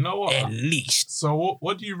 You know what? At least. So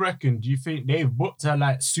what do you reckon? Do you think they've booked her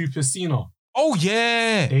like Super Cena? Oh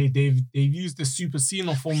yeah. They've used the Super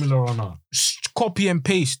Cena formula on her. Copy and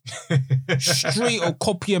paste. Straight up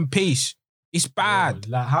copy and paste. It's bad.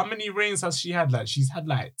 How many reigns has she had? She's had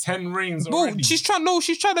 10 reigns already. Bro, she's trying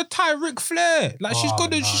to tie Ric Flair. She's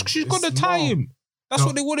gonna tie him. That's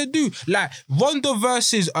what they want to do. Ronda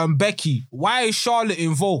versus Becky. Why is Charlotte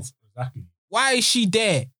involved? Exactly. Why is she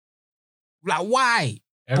there? Why?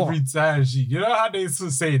 Every time you know how they used to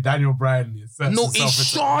say Daniel Bryan is. No, it's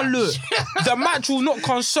Charlotte. The match will not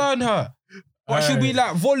concern her. But she'll be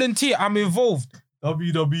like, volunteer, I'm involved.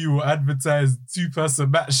 WWE will advertise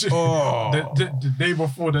 2-person match the day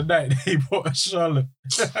before the night they bought Charlotte.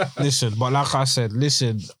 Listen, but like I said,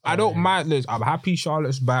 I don't mind. Listen, I'm happy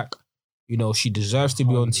Charlotte's back. You know, she deserves to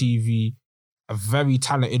be on TV. A very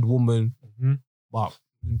talented woman. Mm-hmm. But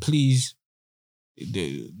please,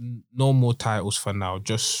 no more titles for now.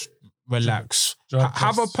 Just relax.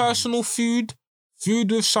 Have a personal feud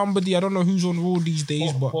with somebody. I don't know who's on Raw these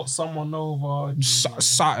days, but put someone over.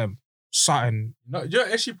 Saturn. No, yeah,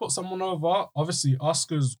 if she put someone over, obviously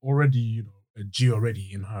Asuka's already, a G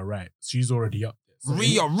already in her right. She's already up there.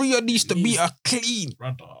 So Rhea needs to beat her clean.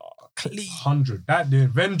 Brother. Clean. 100. That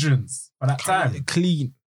did vengeance for that time.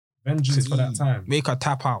 Clean. Vengeance for that time. Make her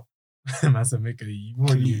tap out. Man said,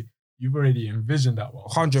 you've already envisioned that one.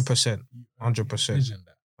 100%. 100%. Envisioned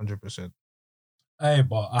that. 100%. Hey,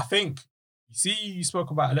 but I think, you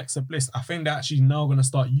spoke about Alexa Bliss. I think they're actually now going to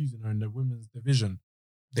start using her in the women's division.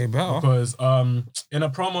 They better. Because in a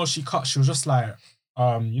promo she cut, she was just like,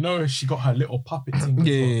 she got her little puppet thing.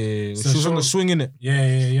 Yeah. So she was on the swing, innit?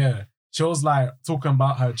 Yeah. She was like talking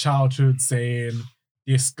about her childhood, saying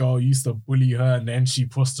this girl used to bully her and then she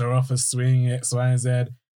pushed her off a swing, X, Y, and Z.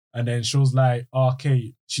 And then she was like,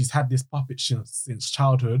 okay, she's had this puppet since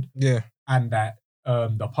childhood. Yeah. And that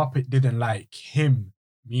the puppet didn't like him,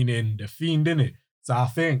 meaning the Fiend, innit? So I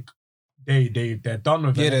think they're done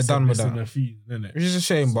with it. Yeah, they're done with that. The Fiend, innit? Which is a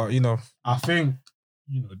shame, but I think,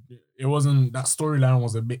 it wasn't, that storyline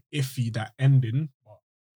was a bit iffy, that ending. But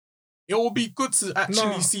it will be good to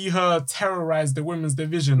actually see her terrorize the women's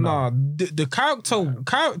division. The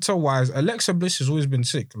character-wise, Alexa Bliss has always been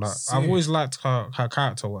sick. Like, I've always liked her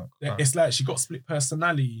character work. It's like she got split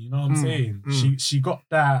personality, you know what I'm saying? She got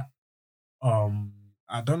that,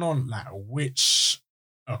 I don't know, like, which...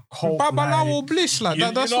 Babalawo Bliss, like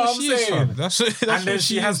that. That's what she is. That's and then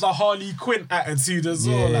she has the Harley Quinn attitude as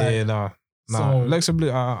well. Nah. So,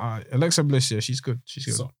 Alexa Bliss, yeah, she's good. She's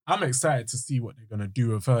good. So I'm excited to see what they're gonna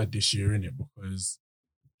do with her this year, innit? Because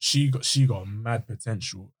she got mad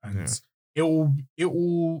potential, and it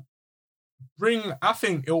will bring. I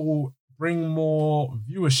think it will bring more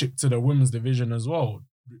viewership to the women's division as well.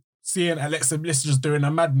 Seeing Alexa Bliss just doing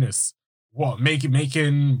a madness,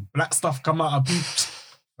 making black stuff come out of people.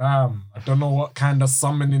 I don't know what kind of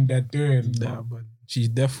summoning they're doing. Yeah, but she's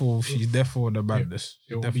definitely the madness.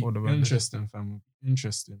 It'll be interesting, fam.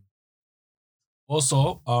 Interesting.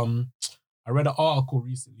 Also, I read an article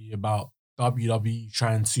recently about WWE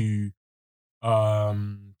trying to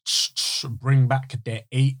bring back their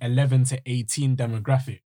 11 to 18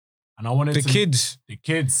 demographic. And I wanted the kids. I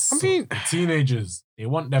mean, the teenagers, they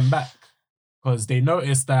want them back because they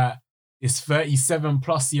noticed that it's 37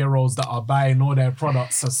 plus year olds that are buying all their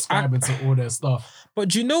products, subscribing to all their stuff. But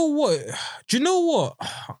do you know what?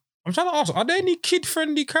 I'm trying to ask, are there any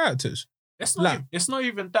kid-friendly characters? It's not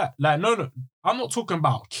even that. Like, no. I'm not talking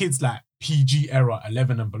about kids like PG era,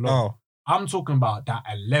 11 and below. Oh. I'm talking about that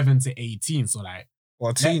 11 to 18. So like,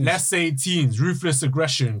 teens? Let's say teens, ruthless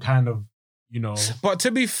aggression kind of, But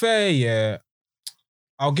to be fair, yeah,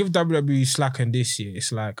 I'll give WWE slack on this year.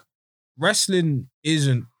 It's like, wrestling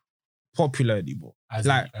isn't popular anymore. As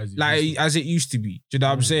it used to be. Do you know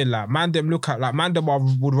what I'm saying? Like, man them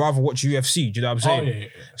would rather watch UFC. Do you know what I'm saying? Yeah.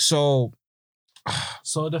 So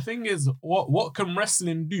the thing is, what can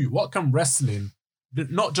wrestling do? What can wrestling,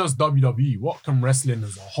 not just WWE, what can wrestling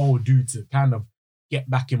as a whole do to kind of get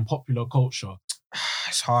back in popular culture?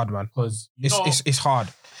 It's hard, man. Because it's hard.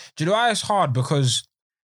 Do you know why it's hard? Because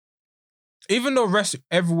even though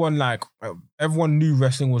everyone knew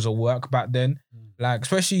wrestling was a work back then, like,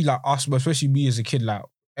 especially like us, but especially me as a kid, like,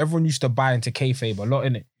 everyone used to buy into kayfabe a lot,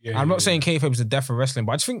 innit? I'm not saying kayfabe is the death of wrestling,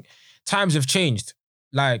 but I just think times have changed.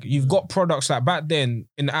 Like, you've got products like back then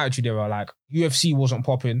in the Attitude Era, like UFC wasn't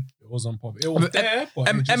popping. It wasn't popping. It was there, but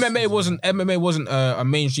MMA wasn't a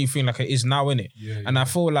mainstream thing like it is now, innit? And I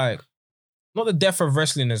feel like not the death of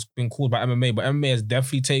wrestling has been called by MMA, but MMA has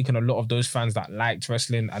definitely taken a lot of those fans that liked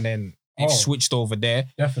wrestling and then it switched over there.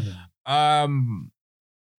 Definitely.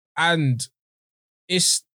 And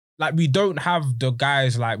it's like we don't have the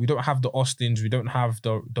guys, like we don't have the Austins, we don't have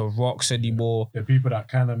the Rocks anymore. The people that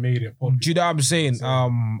kind of made it popular. Do you know what I'm saying?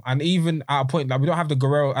 And even at a point, like we don't have the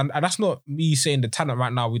Guerrero, and that's not me saying the talent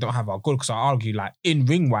right now we don't have are good, because I argue like in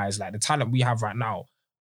ring wise, like the talent we have right now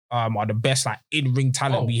are the best like in ring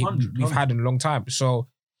talent we've had in a long time. So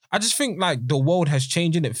I just think like the world has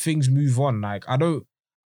changed and things move on. Like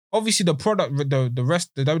obviously the product, the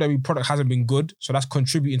WWE product hasn't been good, so that's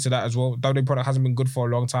contributing to that as well. WWE product hasn't been good for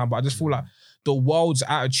a long time, but I just feel like the world's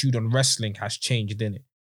attitude on wrestling has changed, innit?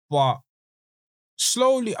 But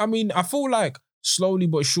slowly, I mean, I feel like slowly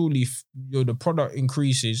but surely, the product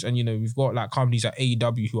increases, and we've got like companies like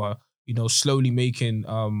AEW who are slowly making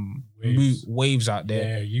waves out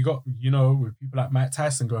there. Yeah, you got with people like Mike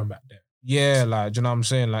Tyson going back there. Yeah, like, do you know what I'm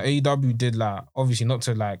saying? Like AEW did like, obviously not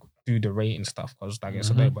to like do the rating stuff because like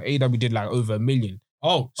it's a day, but AEW did like over 1 million.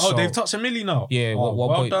 So they've touched 1 million now. Yeah,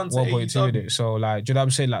 well done to 1.2 with it. So like, do you know what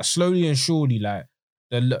I'm saying? Like slowly and surely, like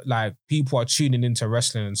like people are tuning into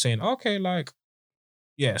wrestling and saying, okay, like,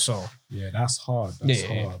 yeah. So yeah, that's hard. That's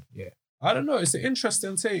hard. Yeah. I don't know. It's an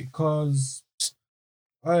interesting take because,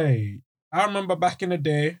 hey, I remember back in the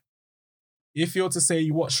day, if you were to say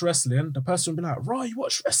you watch wrestling, the person would be like, "Raw, you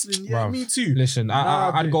watch wrestling? Yeah, me too." Listen,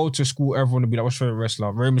 I'd go to school, everyone would be like, "What's your favorite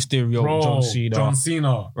wrestler?" Rey Mysterio, John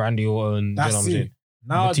Cena, Randy Orton, that's it.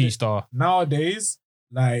 Batista. Nowadays,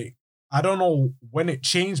 like, I don't know when it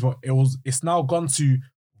changed, but it's now gone to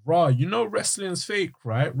Raw. Wrestling's fake,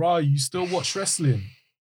 right? Raw, you still watch wrestling,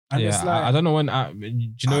 and it's like I don't know when. Do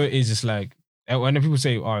you know what it is? It's like when people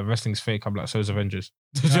say, "Oh, wrestling's fake," I'm like, "So is Avengers."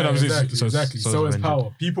 Exactly. So is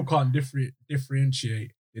Power. People can't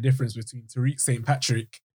differentiate the difference between Tariq St.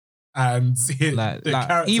 Patrick and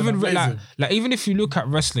even if you look at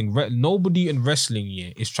wrestling, nobody in wrestling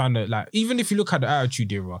is trying to, like, even if you look at the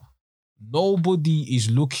Attitude Era, nobody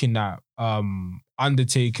is looking at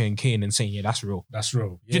Undertaker and Kane and saying, yeah, that's real. That's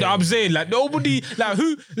real. Yeah, you know what I'm saying? Like nobody,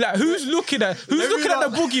 who's looking at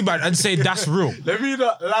the boogeyman and saying that's real? Let me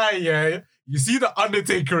not lie, yeah. You see the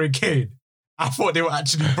Undertaker and Kane? I thought they were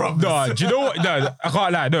actually brothers. No, do you know what? No, I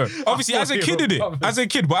can't lie. No, obviously as a kid,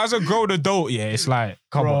 but as a grown adult, yeah, it's like,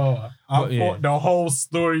 come on. I thought the whole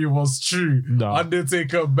story was true. No.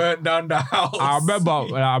 Undertaker burnt down the house. I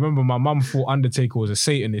remember my mum thought Undertaker was a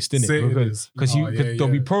Satanist, didn't because there'll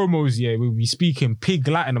be promos, we'll be speaking pig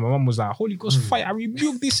Latin, and my mum was like, "Holy Ghost fire! I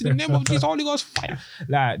rebuke this in the name of Jesus, Holy Ghost fire!"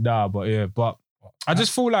 Like, nah, but I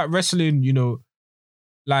just feel like wrestling,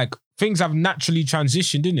 like, things have naturally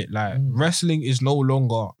transitioned, innit? Like wrestling is no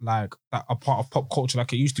longer like a part of pop culture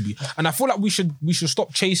like it used to be, and I feel like we should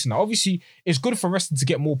stop chasing that. Obviously, it's good for wrestling to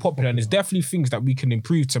get more popular, and there's definitely things that we can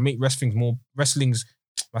improve to make wrestling more popular.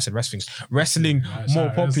 Shout out to wrestling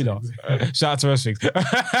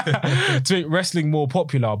to make wrestling more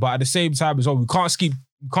popular, but at the same time as well, we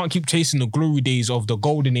can't keep chasing the glory days of the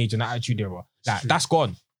golden age and Attitude Era. Like that's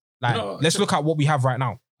gone. Like let's look at what we have right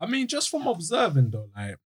now. I mean, just from observing though,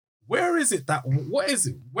 like, when was it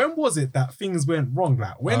that things went wrong?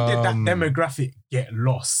 Like, when did that demographic get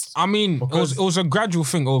lost? I mean, it was a gradual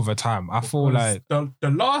thing over time. I feel like the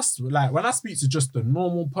last, like, when I speak to just the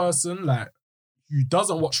normal person, like, who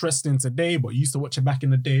doesn't watch wrestling today but used to watch it back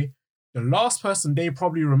in the day, the last person they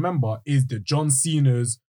probably remember is the John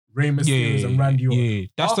Cena's, Rey Mysterio's, and Randy Orton.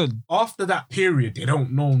 Yeah, after that period, they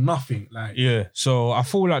don't know nothing. Like, so I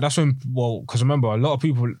feel like that's when, because remember, a lot of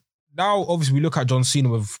people. Now, obviously, we look at John Cena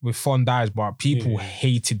with fond eyes, but people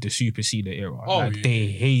hated the Super Cena era. They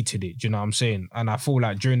hated it. Do you know what I'm saying? And I feel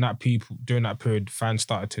like during that period, fans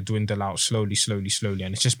started to dwindle out slowly,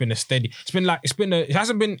 and it's just been a steady.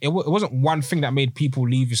 It wasn't one thing that made people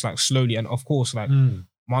leave. It's like slowly, and of course, like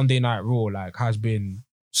Monday Night Raw, like, has been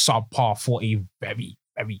subpar for a very,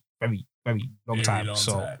 very, very, very long time.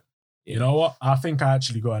 You know what? I think I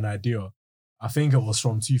actually got an idea. I think it was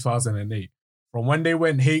from 2008. From when they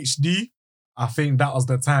went HD, I think that was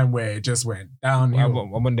the time where it just went downhill.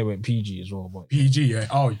 When they went PG as well. But PG, yeah.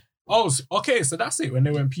 Oh, okay, so that's it, when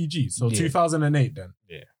they went PG. So 2008 then.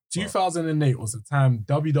 Yeah. 2008 was the time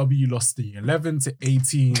WWE lost the 11 to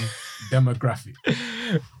 18 demographic,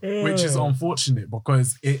 which is unfortunate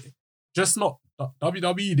because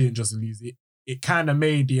WWE didn't just lose it. It kind of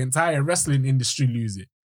made the entire wrestling industry lose it.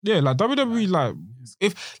 Yeah, like WWE,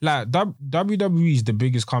 WWE is the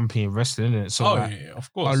biggest company in wrestling, isn't it? So,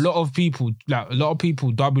 of course. A lot of people,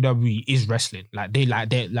 WWE is wrestling. They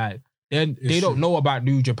don't know about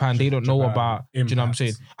New Japan. They don't know about, do you know what I'm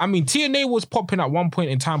saying? I mean, TNA was popping at one point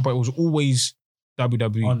in time, but it was always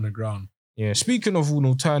WWE. On the ground. Yeah, speaking of an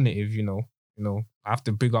alternative, I have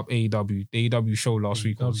to big up AEW. The AEW show last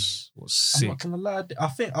week was sick. I'm not gonna lie, I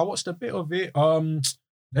think I watched a bit of it.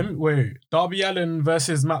 Darby Allin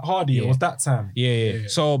versus Matt Hardy. It was that time. Yeah.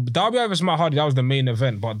 So Darby Allin versus Matt Hardy, that was the main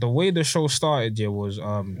event. But the way the show started, was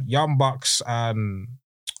Young Bucks and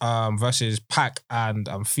versus Pac and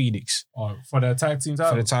Phoenix. For the tag team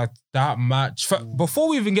title? That match. Before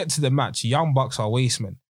we even get to the match, Young Bucks are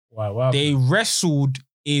wastemen. Wow. They wrestled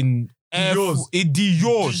in Dios.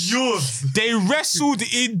 They wrestled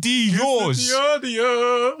in Dios.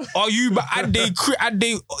 Are you? And they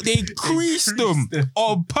creased them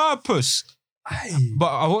on purpose. But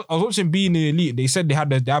I was watching Being the Elite. They said they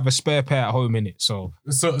have a spare pair at home in it. So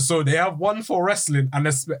they have one for wrestling and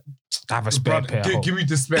a spare. They have a spare pair. Give me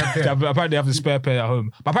the spare pair. Apparently they have the spare pair at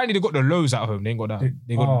home. But apparently they got the lows at home. They ain't got that.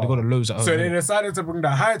 They got the lows at home. So they decided to bring the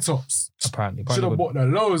high tops. Apparently should have bought the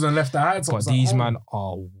lows and left the high tops. But these man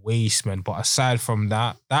are waste, man. But aside from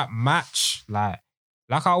that match, like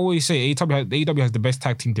I always say, AEW has the best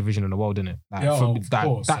tag team division in the world, innit? Like,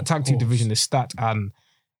 that tag team division is stat, and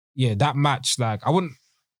yeah, that match, like I wouldn't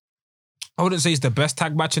say it's the best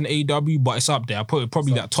tag match in AEW, but it's up there. I put it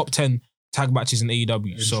probably top 10 tag matches in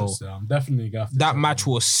AEW. So I'm definitely gonna have to that match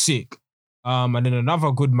was sick. And then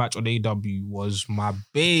another good match on AEW was my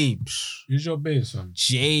babes. Who's your babes, fam?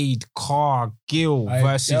 Jade Cargill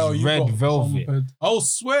versus Red Velvet.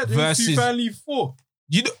 Swear versus finally fought.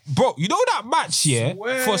 You know that match, yeah?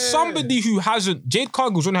 Swear. For somebody who hasn't, Jade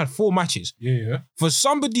Cargill's only had 4 matches. Yeah. For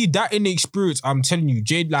somebody that inexperienced, I'm telling you,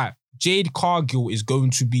 Jade Cargill is going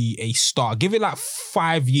to be a star. Give it like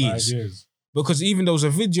 5 years. 5 years. Because even there was a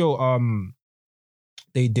video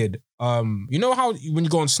they did. You know how when you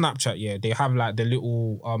go on Snapchat, yeah, they have like the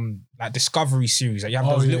little like Discovery series. Like you have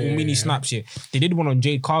those little mini snaps here. They did one on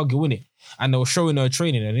Jade Cargill, innit? And they were showing her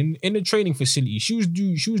training. And in the training facility, she was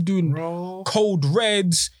doing cold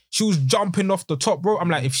reds. She was jumping off the top rope. I'm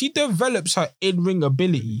like, if she develops her in-ring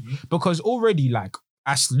ability, because already like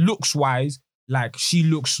as looks wise, like she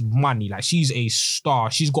looks money. Like she's a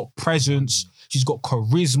star. She's got presence. She's got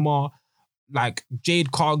charisma. Like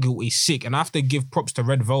Jade Cargill is sick, and I have to give props to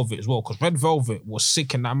Red Velvet as well, because Red Velvet was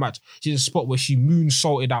sick in that match. She's a spot where she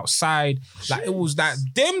moonsaulted outside. Like it was that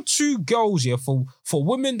them two girls here for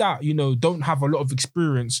women that don't have a lot of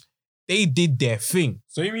experience. They did their thing.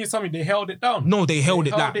 So you mean something? They held it down? No, they held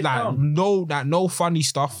it down. No funny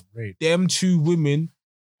stuff. Right. Them two women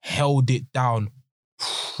held it down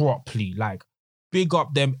properly. Like big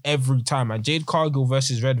up them every time. And Jade Cargill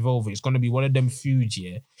versus Red Velvet is gonna be one of them feuds,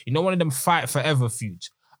 yeah. One of them fight forever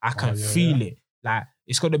feuds. I can feel it. Like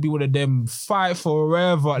it's gonna be one of them fight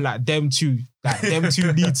forever. Like them two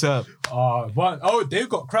need to. They've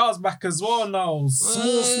got crowds back as well now.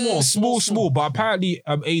 Small. But apparently,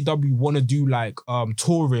 AEW want to do like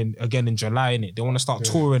touring again in July. Innit? They want to start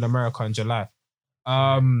touring America in July.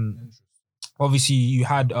 Obviously you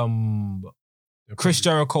had Chris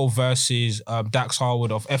Jericho versus Dax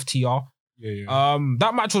Harwood of FTR. Yeah.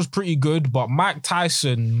 That match was pretty good, but Mike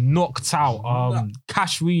Tyson knocked out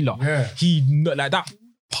Cash Wheeler. Yeah. That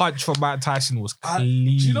punch from Mike Tyson was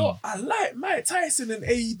clean. Do you know, I like Mike Tyson in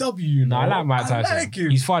AEW. I like Mike Tyson. Like him.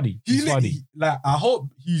 He's funny. He's funny. I hope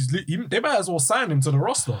they might as well sign him to the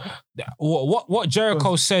roster. What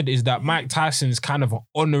Jericho said is that Mike Tyson is kind of an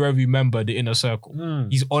honorary member of the Inner Circle.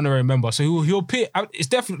 He's honorary member, so he'll pick. It's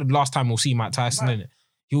definitely the last time we'll see Mike Tyson in it.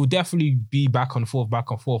 He will definitely be back and forth.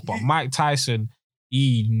 But Mike Tyson,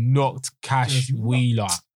 he knocked Cash Wheeler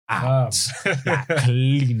out.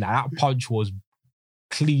 Clean. That punch was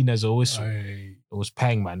clean as a whistle. It was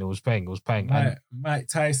pang, man. It was pang. Mike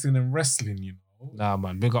Tyson and wrestling, Nah,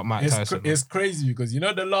 man. Big up Mike Tyson. It's crazy because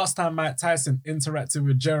the last time Mike Tyson interacted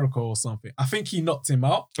with Jericho or something, I think he knocked him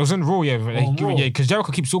out. It was in Raw, because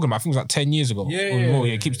Jericho keeps talking about it. I think it was like 10 years ago. Raw,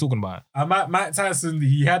 he keeps talking about it. And Mike Tyson,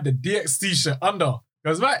 he had the DX shirt under.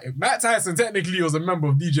 Because Matt Tyson technically was a member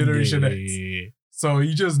of D-Generation X. So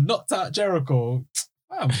he just knocked out Jericho.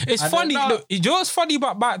 It's funny. Look, you know what's funny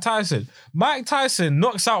about Mike Tyson? Mike Tyson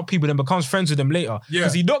knocks out people and becomes friends with them later.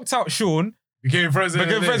 Because he knocked out Shawn. Became friends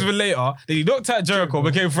with later. Then he knocked out Jericho,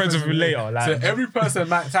 became friends with him later. So every person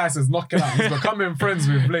Mike Tyson's knocking out, he's becoming friends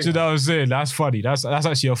with later. You know what I'm saying? That's funny. That's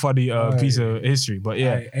actually a funny piece of history. But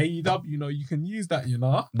yeah. AEW, you can use that,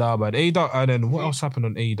 Nah, but AEW, and then what else happened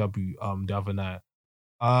on AEW the other night?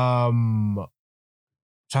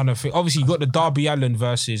 Trying to think. Obviously, you got the Darby Allin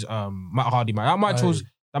versus Matt Hardy match.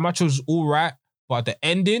 That match was all right, but at the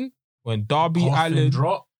ending when Darby Allin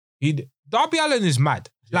dropped, Darby Allin is mad.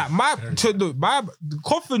 Like my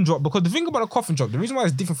coffin drop, because the thing about a coffin drop, the reason why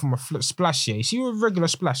it's different from a splash here, you see with a regular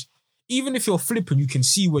splash, even if you're flipping, you can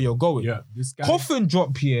see where you're going. Yeah, this guy. Coffin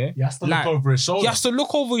drop here. He has to look over his shoulder. He has to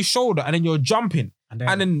look over his shoulder and then you're jumping.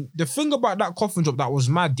 And then the thing about that coffin drop that was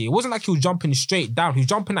mad there, it wasn't like he was jumping straight down. He was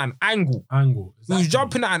jumping at an angle. Exactly. He was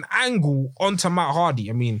jumping at an angle onto Matt Hardy.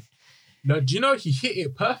 I mean... No, do you know he hit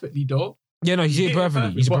it perfectly though? Yeah, no, he hit it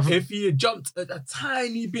perfectly. But if he had jumped a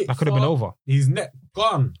tiny bit, that could have been over. His neck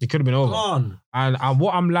gone. It could have been over. Gone. And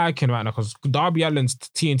what I'm liking right now, because Darby Allin's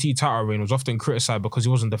TNT title reign was often criticised because he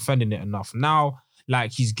wasn't defending it enough. Now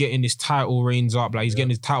like he's getting his title reigns up, like he's getting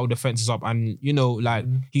his title defenses up, and you know, like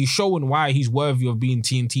he's showing why he's worthy of being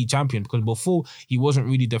TNT champion, because before he wasn't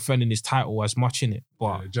really defending his title as much in it,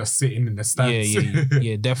 but just sitting in the stands.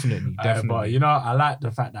 Yeah, definitely. But you know, I like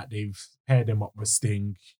the fact that they've paired him up with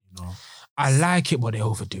Sting. You know, I like it, but they're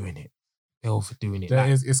overdoing it.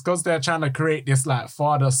 It's because they're trying to create this like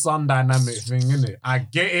father-son dynamic thing, innit? I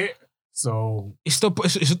get it. So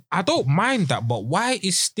I don't mind that, but why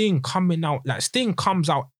is Sting coming out? Like Sting comes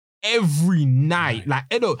out every night, like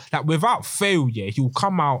without fail. Yeah, he'll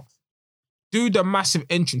come out, do the massive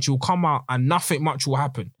entrance. He'll come out, and nothing much will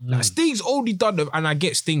happen. Like Sting's already done them, and I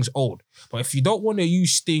get Sting's old. But if you don't want to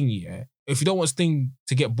use Sting, if you don't want Sting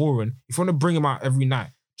to get boring, if you want to bring him out every night,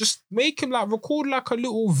 just make him record a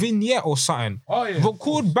little vignette or something. Oh yeah,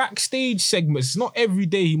 record backstage segments. It's not every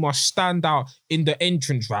day he must stand out in the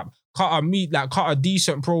entrance rap. Cut a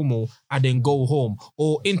decent promo and then go home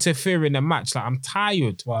or interfere in a match. Like, I'm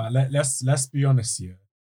tired. Well, let's be honest here.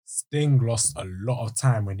 Sting lost a lot of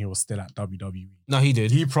time when he was still at WWE. No, he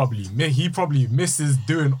did. He probably misses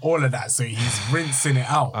doing all of that, so he's rinsing it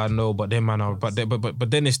out. I know, but then man, but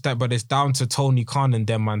then it's down to Tony Khan and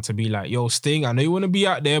them man to be like, yo, Sting, I know you want to be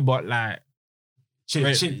out there, but like,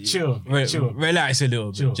 chill, relax a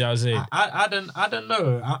little bit. Do you know what I'm saying? I don't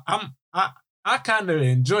know. I kind of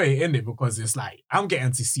enjoy it, innit? Because it's like, I'm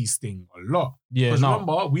getting to see Sting a lot. Yeah,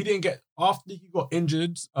 remember, we didn't get, after he got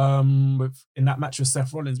injured in that match with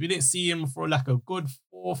Seth Rollins, we didn't see him for like a good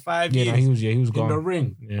 4 or 5 years. He was gone. In the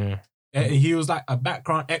ring. Yeah. He was like a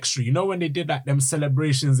background extra. You know when they did like them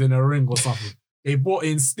celebrations in a ring or something? They brought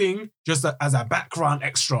in Sting just as a background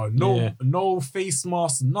extra. No face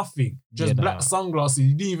mask, nothing. Just black sunglasses.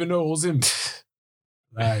 You didn't even know it was him.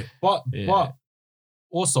 But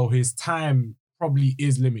also, his time probably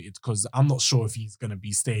is limited because I'm not sure if he's gonna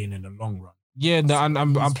be staying in the long run. Yeah,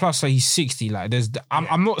 and plus he's 60. Like,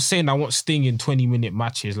 I'm not saying I want Sting in 20-minute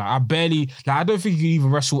matches. Like, I don't think you can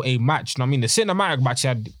even wrestle a match. You know what I mean, the cinematic match he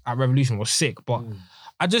had at Revolution was sick, but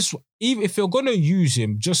I just, even if you're gonna use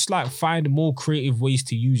him, just like find more creative ways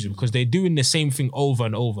to use him, because they're doing the same thing over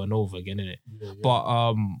and over and over again, innit? Yeah.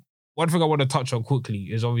 But one thing I want to touch on quickly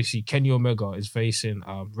is obviously Kenny Omega is facing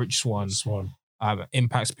Rich Swann.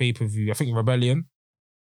 Impact's pay-per-view, I think Rebellion.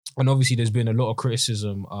 And obviously there's been a lot of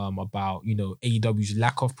criticism about, you know, AEW's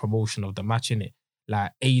lack of promotion of the match, innit?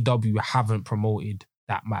 Like, AEW haven't promoted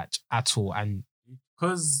that match at all. And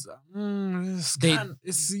because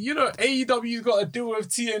it's you know, AEW's got to deal with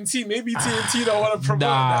TNT. Maybe TNT don't want to promote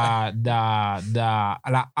that.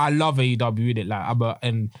 Like, I love AEW,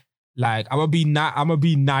 innit? Like, I'm gonna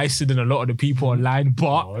be nicer than a lot of the people online,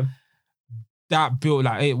 but that build,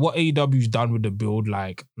 like, what AEW's done with the build,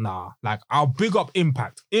 like, nah. Like, I'll big up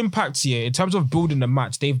Impact. Impact, in terms of building the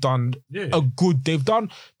match, they've done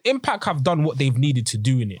Impact have done what they've needed to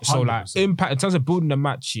do in it. So, 100%. Like, Impact, in terms of building the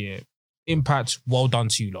match, Impact, well done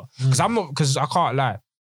to you lot. Because I can't lie,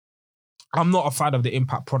 I'm not a fan of the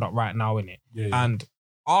Impact product right now, innit? And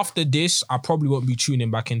after this, I probably won't be tuning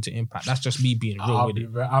back into Impact. That's just me being real with it.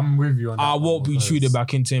 I'm with you on that. I won't be tuning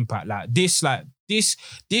back into Impact. This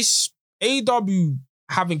AEW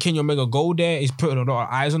having Kenny Omega go there is putting a lot of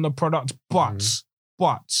eyes on the product, but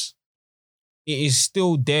it is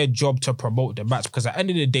still their job to promote the match, because at the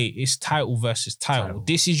end of the day, it's title versus title.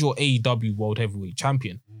 This is your AEW World Heavyweight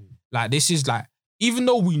Champion. Like, this is like, even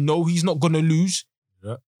though we know he's not going to lose,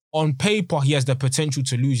 on paper, he has the potential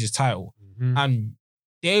to lose his title. And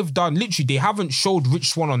they've done, literally, they haven't showed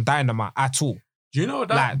Rich Swann on Dynamite at all. Do you know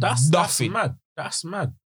that? Like, that's mad. That's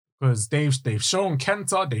mad. Because they've shown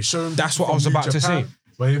Kenta, they've shown... That's what I was about to say.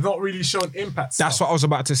 But they've not really shown Impact That's stuff. what I was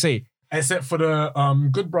about to say. Except for the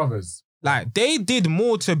Good Brothers. Like, they did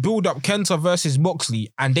more to build up Kenta versus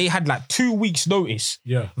Moxley, and they had like 2 weeks notice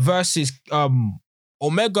versus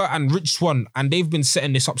Omega and Rich Swann, and they've been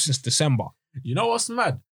setting this up since December. You know what's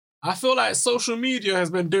mad? I feel like social media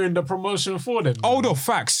has been doing the promotion for them. Oh, no,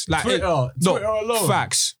 facts. Like, Twitter alone.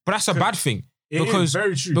 Facts. But that's a bad thing. It is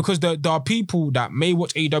very true. Because there are people that may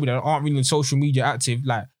watch AEW that aren't really on social media active.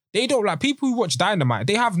 Like, they don't, like, people who watch Dynamite,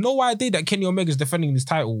 they have no idea that Kenny Omega's defending his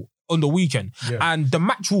title on the weekend. And the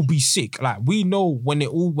match will be sick. Like, we know when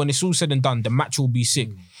it's all said and done, the match will be sick.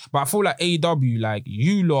 But I feel like AEW, like,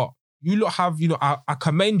 you lot have, you know, I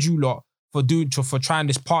commend you lot for trying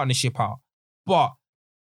this partnership out. But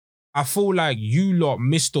I feel like you lot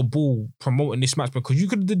missed the ball promoting this match, because you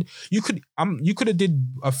could have did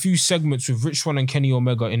a few segments with Rich Swann and Kenny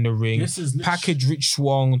Omega in the ring. Package Rich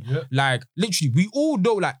Swann. Like, literally, we all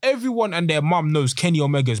know, like, everyone and their mum knows Kenny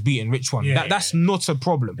Omega's beating Rich Swann. That's not a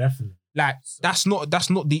problem. Definitely. Like, that's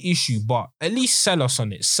not the issue, but at least sell us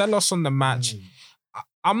on it. Sell us on the match.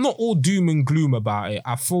 I'm not all doom and gloom about it.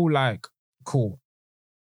 I feel like, cool.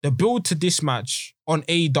 The build to this match on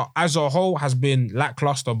AEW as a whole has been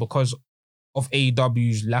lackluster because of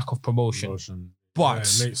AEW's lack of promotion. But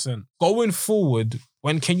yeah, it makes sense. Going forward,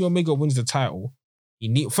 when Kenny Omega wins the title,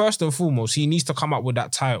 first and foremost, he needs to come up with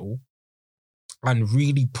that title and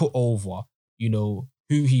really put over, who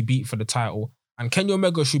he beat for the title. And Kenny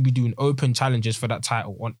Omega should be doing open challenges for that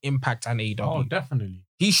title on Impact and AEW. Oh, definitely.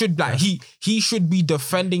 He should he should be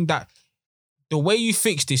defending that. The way you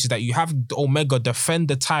fix this is that you have Omega defend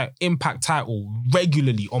the Impact title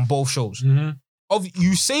regularly on both shows. Mm-hmm.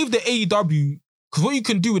 You save the AEW, because what you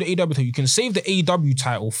can do with the AEW title, you can save the AEW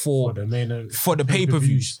title for the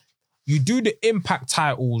pay-per-views. You do the Impact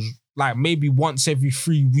titles like maybe once every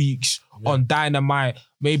 3 weeks on Dynamite,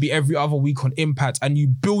 maybe every other week on Impact, and you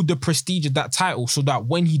build the prestige of that title so that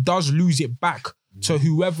when he does lose it back to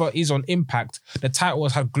whoever is on Impact, the title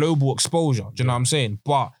has had global exposure. Do you know what I'm saying?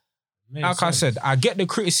 But I said, I get the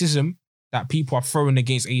criticism that people are throwing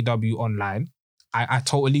against AEW online. I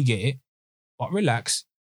totally get it. But relax.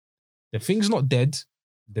 The thing's not dead.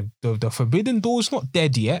 The forbidden door's not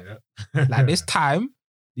dead yet. Yeah. Like, there's time.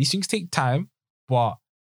 These things take time. But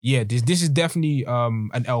yeah, this is definitely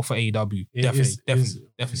an L for AEW. Definitely.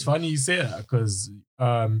 It's funny you say that because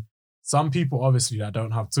some people obviously that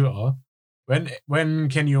don't have Twitter, when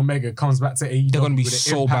Kenny Omega comes back to AEW, they're gonna be with the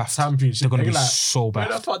so Impact baffed. Championship, They're gonna be like, so where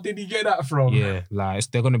bad. the fuck did he get that from? Yeah, like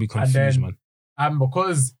they're gonna be confused, man. And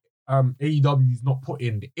because AEW is not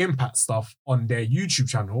putting the Impact stuff on their YouTube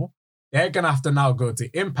channel, they're gonna have to now go to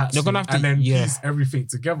Impact. They're gonna have to, and then piece everything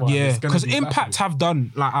together. Yeah, because Impact have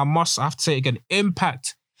done, like, I have to say it again,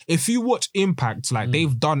 Impact. If you watch Impact, like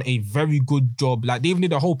they've done a very good job. Like, they even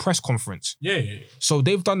did a whole press conference. Yeah. So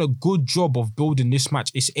they've done a good job of building this match.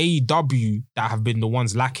 It's AEW that have been the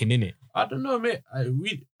ones lacking in it. I don't know, mate.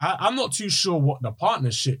 I'm not too sure what the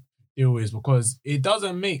partnership deal is, because it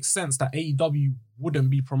doesn't make sense that AEW wouldn't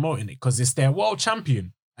be promoting it because it's their world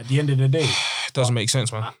champion at the end of the day. Doesn't make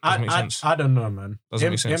sense, man. Doesn't make sense. I don't know, man. Doesn't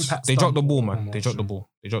make sense. They dropped the ball, man. They dropped the ball.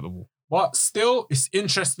 But still, it's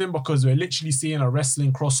interesting because we're literally seeing a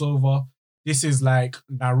wrestling crossover. This is like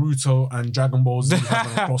Naruto and Dragon Ball Z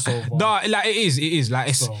having a crossover. No, like it is. Like,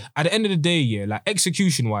 it's at the end of the day, yeah, like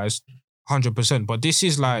execution wise, 100%. But this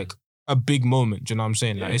is like a big moment. Do you know what I'm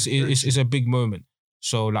saying? Like, it's a big moment.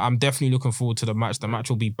 So like, I'm definitely looking forward to the match. The match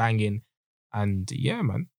will be banging, and yeah,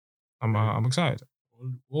 man, I'm excited.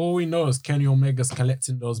 All we know is Kenny Omega's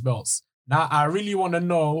collecting those belts. Now, I really want to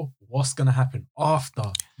know what's going to happen after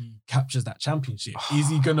he captures that championship. Is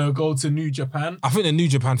he going to go to New Japan? I think the New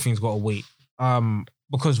Japan thing's got to wait.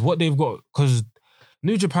 Because what they've got, because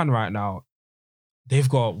New Japan right now, they've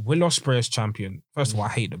got Will Ospreay as champion. First of all, I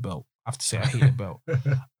hate the belt. I have to say, I hate the belt.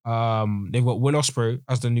 They've got Will Ospreay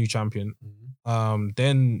as the new champion.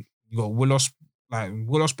 Then you got Will Ospreay. Like,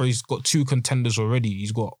 Will Ospreay's got 2 contenders already.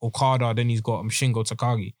 He's got Okada, then he's got Shingo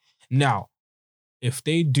Takagi. Now, if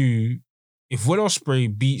Will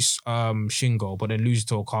Ospreay beats Shingo but then loses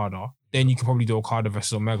to Okada, then you can probably do Okada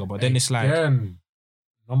versus Omega. But then it's like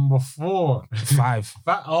number 4. 5.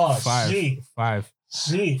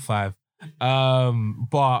 Shit. 5.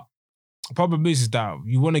 But the problem is that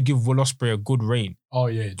you want to give Will Ospreay a good reign. Oh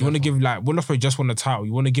yeah. You want to give, like, Will Ospreay just won the title.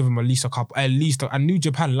 You want to give him at least a couple, and New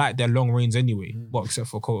Japan like their long reigns anyway. Well, except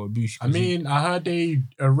for Kota Ibushi. I mean, I heard they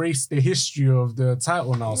erased the history of the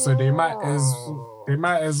title now, so they might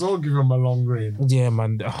as well give him a long reign. Yeah,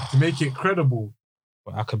 man. To make it credible.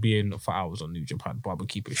 But I could be in for hours on New Japan, but I would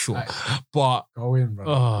keep it short. But go in, bro.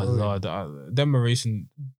 Oh Lord, them removing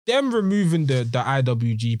the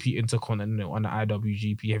IWGP Intercontinental and the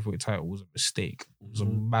IWGP Heavyweight title was a mistake. It was a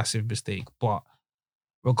massive mistake. But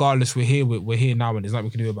regardless, we're here now, and there's nothing we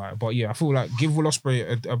can do about it. But yeah, I feel like give Will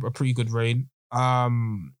Ospreay a pretty good reign.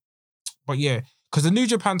 But yeah, because the New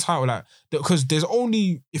Japan title, like, because there's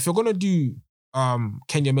only, if you're gonna do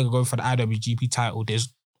Kenny Omega going for the IWGP title,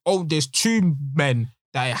 there's 2 men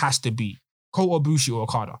that it has to be. Kota Ibushi or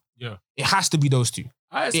Okada. Yeah. It has to be those 2.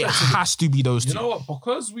 It has to be those 2. You know what?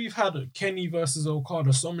 Because we've had Kenny versus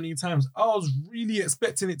Okada so many times, I was really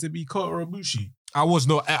expecting it to be Kota Ibushi. I was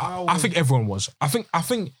not. I think everyone was. I think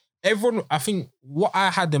everyone. I think what I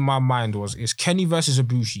had in my mind is Kenny versus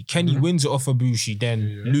Ibushi. Kenny wins it off Ibushi,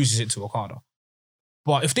 then loses it to Okada.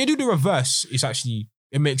 But if they do the reverse,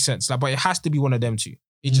 it makes sense. Like, but it has to be one of them 2.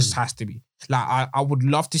 It just has to be. Like, I would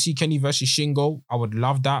love to see Kenny versus Shingo. I would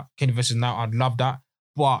love that. Kenny versus Naito, I'd love that.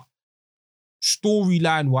 But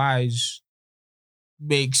storyline wise,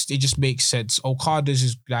 it just makes sense.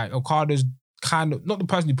 Okada's kind of not the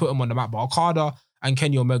person who put him on the map, but Okada and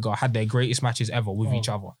Kenny Omega had their greatest matches ever with each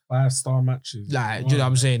other. 5-star matches. Like, do you know what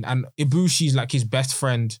I'm saying? And Ibushi's like his best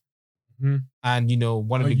friend. And, you know,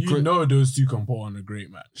 one of the great... You know those two can put on a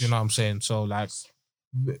great match. You know what I'm saying? So, like,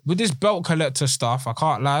 with this belt collector stuff, I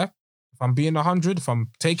can't lie. If I'm being 100, if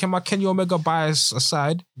I'm taking my Kenny Omega bias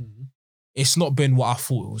aside, it's not been what I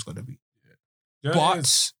thought it was going to be. Yeah,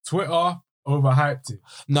 but... Twitter overhyped it.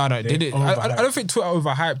 No, did it? I don't think Twitter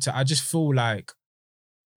overhyped it. I just feel like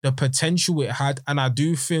the potential it had, and I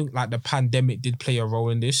do think like the pandemic did play a role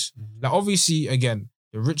in this. Like, obviously, again,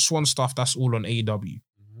 the Rich Swann stuff, that's all on AEW.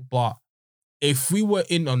 But if we were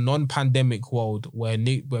in a non-pandemic world where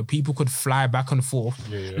people could fly back and forth,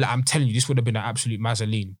 like, I'm telling you, this would have been an absolute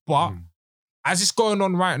mazzoline. But as it's going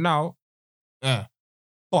on right now,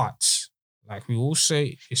 but like we all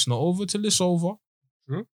say, it's not over till it's over.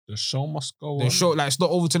 True. The show must go on. The show, like, it's not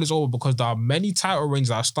over till it's over, because there are many title reigns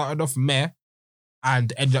that started off meh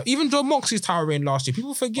and ended up, even John Moxley's title reign last year,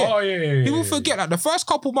 people forget. People forget, like, the first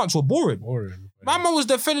couple months were boring. My man was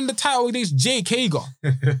defending the title against Jake Hager.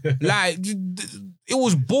 Like, it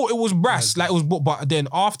was brass. Like, it was, but then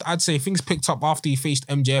after, I'd say things picked up after he faced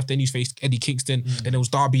MJF, then he faced Eddie Kingston, then it was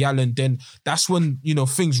Darby Allin, then that's when, you know,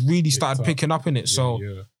 things really started picking up in it. So,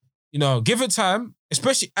 you know, give it time,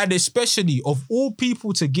 especially of all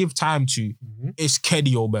people to give time to, it's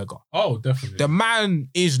Kenny Omega. Oh, definitely. The man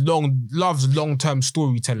loves long-term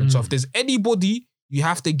storytelling. So if there's anybody you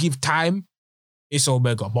have to give time, it's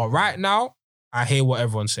Omega. But right now, I hear what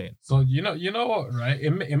everyone's saying. So you know what, right?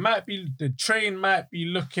 It might be, the train might be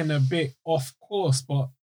looking a bit off course, but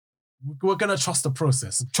we're gonna trust the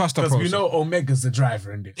process. Because we know Omega's the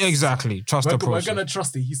driver in this. Exactly. Trust the process. We're gonna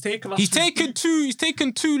trust it. He's taken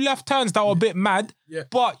taken two left turns that were a bit mad,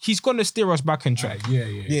 but he's gonna steer us back in track.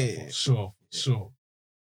 Yeah. Sure.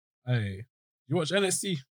 Hey, you watch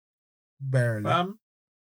NXT? Barely.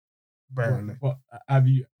 What have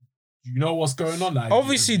you? Do you know what's going on? Like,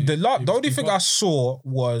 obviously, the only thing I saw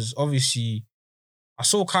was, obviously, I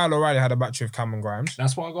saw Kyle O'Reilly had a match with Cameron Grimes.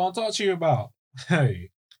 That's what I'm going to talk to you about. Hey.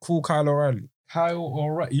 Cool Kyle O'Reilly. Kyle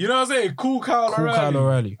O'Reilly. You know what I'm saying? Cool Kyle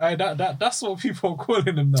O'Reilly. Hey, that's what people are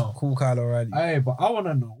calling him now. Cool Kyle O'Reilly. Hey, but I want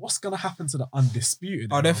to know what's going to happen to the Undisputed.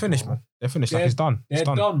 Oh, they're finished, man. They're finished. Like, it's done. They're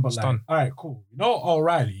done, but like, done. All right, cool. You know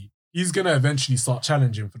O'Reilly, he's going to eventually start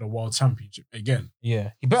challenging for the World Championship again.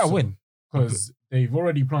 Yeah, he better win. Because they've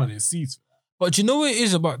already planted seeds for that. But you know what it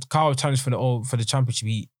is about Kyle challenge for the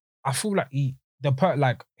championship? I feel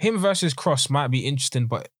like him versus Cross might be interesting,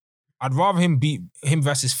 but I'd rather him beat him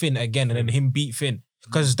versus Finn again and then him beat Finn,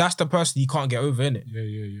 because that's the person you can't get over, innit?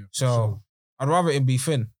 Yeah. So I'd rather him beat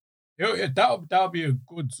Finn. Yeah, that'll be a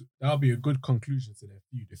good conclusion to their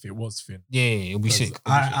feud if it was Finn. Yeah, it'll be sick.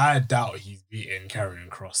 I doubt he's beating Karrion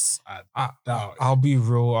Kross. I doubt. I'll be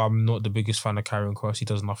real. I'm not the biggest fan of Karrion Kross. He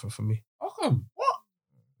does nothing for me. How come? What?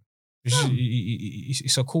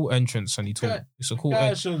 It's a cool entrance, and it's a cool.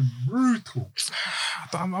 That's brutal.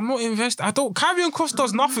 I'm not invested. Karrion Kross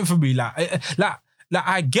does nothing for me. Like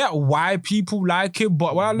I get why people like him,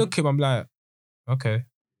 but when I look at him, I'm like, okay.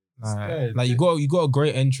 Like you got a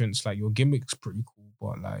great entrance. Like, your gimmick's pretty cool,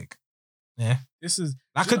 but like, yeah. This is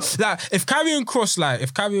if Karrion Kross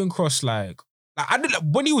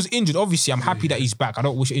when he was injured, obviously I'm happy that he's back. I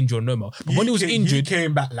don't wish injured no more. But when he was injured, he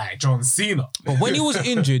came back like John Cena. But when he was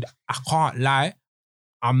injured, I can't lie,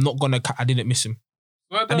 I didn't miss him.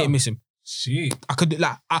 I didn't miss him. Shit. I could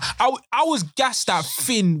I was gassed that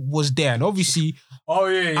Finn was there, and obviously. Oh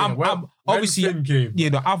yeah. When Finn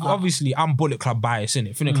came, obviously I'm Bullet Club bias,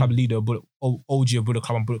 innit? Finn Club leader, OG of Bullet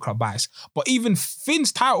Club, I'm Bullet Club bias. But even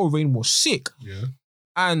Finn's title reign was sick. Yeah.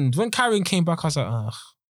 And when Karrion came back, I was like, ugh.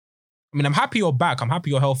 I mean, I'm happy you're back. I'm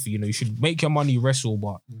happy you're healthy. You know, you should make your money wrestle,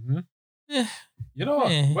 but you know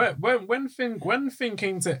what? When Finn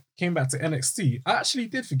came back to NXT, I actually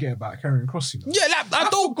did forget about Karrion Kross. You know? Yeah, I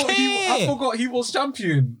don't care. I forgot he was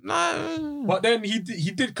champion. No. But then he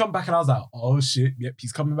did come back, and I was like, oh shit, yep,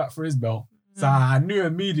 he's coming back for his belt. So I knew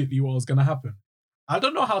immediately what was gonna happen. I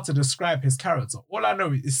don't know how to describe his character. All I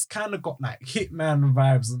know is it's kind of got like Hitman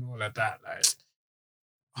vibes and all of that. Like,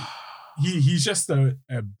 he's just a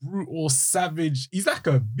brutal savage. He's like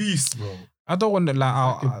a beast, bro. I don't want to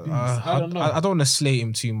I don't want to slate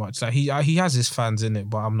him too much. Like, he has his fans in it,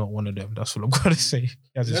 but I'm not one of them. That's what I'm gonna say. He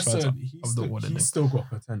has his fans. I'm not one of them. He's still got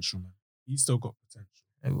potential, man. He's still got potential.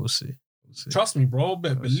 Hey, we'll see. Trust me, bro.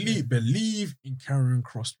 Believe in Karrion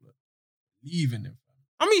Kross, bro. Believe in him.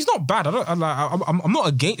 I mean, he's not bad. I'm not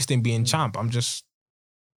against him being champ. I'm just,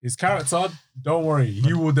 his character. Don't worry,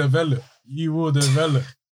 he will develop.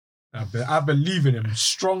 I believe in him.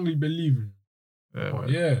 Strongly believe in him.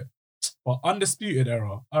 Yeah. But Undisputed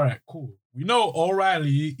Era, all right, cool. We know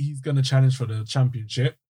O'Reilly, he's going to challenge for the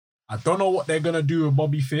championship. I don't know what they're going to do with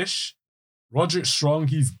Bobby Fish. Roderick Strong,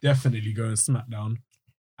 he's definitely going SmackDown.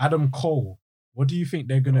 Adam Cole, what do you think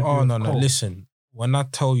they're going to do? Oh, no. Cole? Listen, when I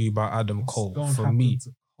tell you about Adam Cole, for me,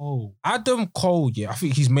 Adam Cole, yeah, I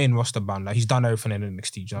think he's main roster bound. Like, he's done everything in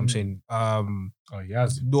NXT. Do you know what I'm saying? He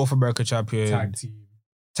has. North America champion.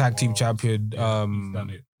 Tag team champion. Yeah, he's done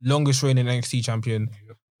it. Longest reigning NXT champion.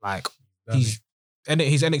 Yep. Like, his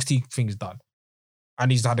NXT thing is done.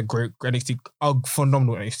 And he's had a great NXT, a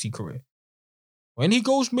phenomenal NXT career. When he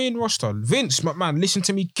goes main roster, Vince McMahon, listen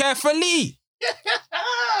to me carefully.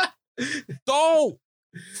 Don't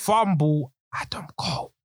fumble Adam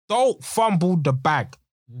Cole. Don't fumble the bag.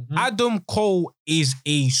 Mm-hmm. Adam Cole is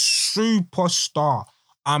a superstar.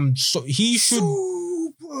 He should.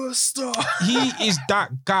 Superstar. He is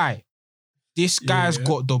that guy. This guy's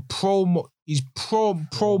got the promo. His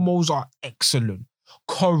promos are excellent.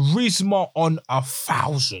 Charisma on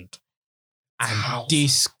 1,000. And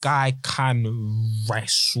this guy can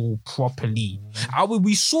wrestle properly.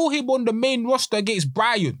 We saw him on the main roster against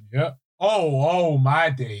Bryan. Yeah. Oh,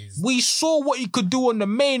 my days. We saw what he could do on the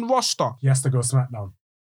main roster. He has to go SmackDown.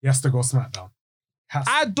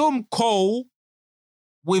 Adam Cole,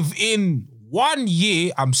 within 1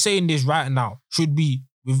 year, I'm saying this right now, should be,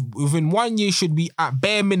 within 1 year, should be at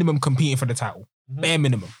bare minimum competing for the title. Mm-hmm. Bare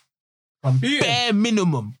minimum. Bare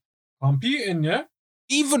minimum. Competing, yeah?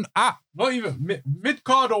 Even at... Not even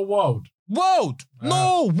mid-card or world? World.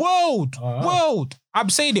 No, world. World. I'm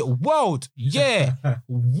saying it, world. Yeah.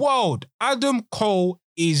 World. Adam Cole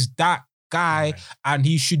is that guy and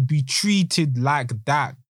he should be treated like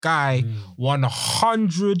that guy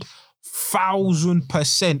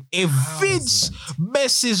 100,000%. If Vince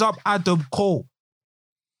messes up Adam Cole,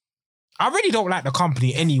 I really don't like the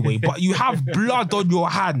company anyway, but you have blood on your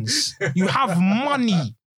hands. You have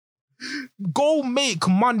money. Go make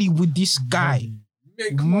money with this guy.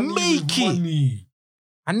 Make it. Money.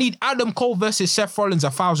 I need Adam Cole versus Seth Rollins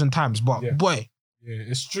 1,000 times, but boy. Yeah,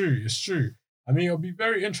 it's true. I mean, it'll be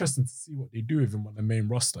very interesting to see what they do with him on the main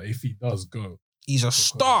roster if he does go. He's a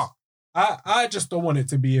star. I just don't want it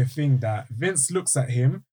to be a thing that Vince looks at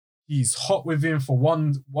him, he's hot with him for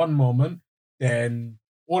one moment, then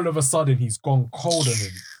all of a sudden he's gone cold on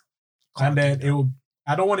him. And then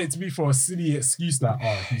I don't want it to be for a silly excuse like,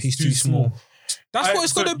 he's too small. That's what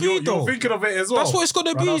it's going to be, though. You're thinking of it as well. That's what it's going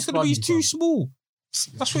to be. It's going to be, he's too small.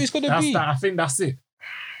 That's what it's going to be. I think that's it.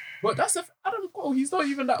 But Adam Cole, he's not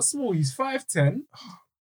even that small. He's 5'10".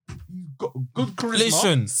 He's got good charisma.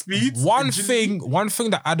 Listen, speed. One thing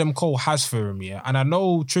that Adam Cole has for him, yeah, and I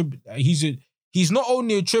know he's not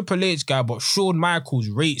only a Triple H guy, but Shawn Michaels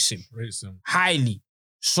rates him highly.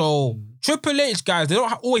 So Triple H guys, they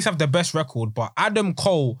don't always have the best record, but Adam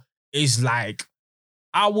Cole is like,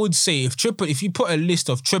 I would say if you put a list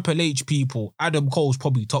of Triple H people, Adam Cole's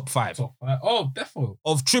probably top 5. Oh, definitely.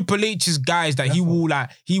 Of Triple H's guys that he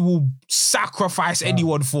will sacrifice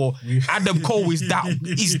anyone for. Adam Cole is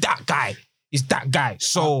that guy. Is that guy.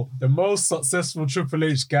 So the most successful Triple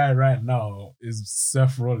H guy right now is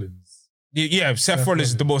Seth Rollins. Yeah, Seth Rollins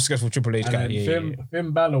is the most successful Triple H guy.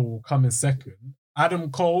 Finn Balor will come in second.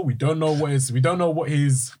 Adam Cole, we don't know what his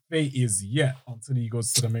fate is yet until he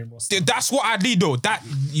goes to the main roster. That's what I need though. That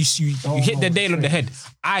you hit the nail on the head.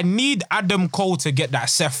 I need Adam Cole to get that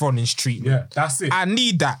Seth Rollins treatment. Yeah, that's it. I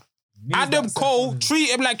need that. Adam Cole, treat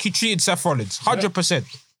him like you treated Seth Rollins.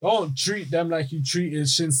 100%. Don't treat them like you treated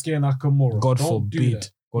Shinsuke Nakamura. God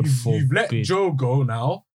forbid. You've let Joe go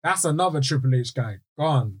now. That's another Triple H guy.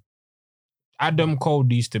 Gone. Adam Cole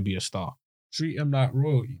needs to be a star. Treat him like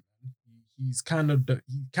royalty. He kind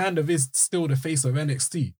of is still the face of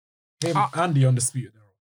NXT. Him and the Undisputed Era.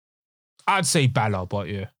 I'd say Balor, but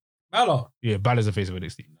yeah. Balor? Yeah, Balor's the face of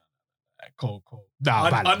NXT. Cool. Nah,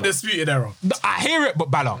 Balor. Undisputed Era. I hear it, but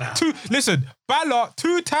Balor. Listen, Balor,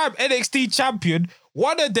 2-time NXT champion.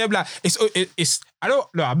 One of them, like,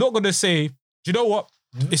 I'm not going to say, do you know what?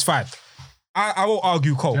 It's fine. I won't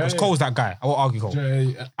argue Cole, because Cole's that guy. I won't argue Cole.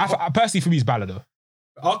 I personally, for me, it's Balor, though.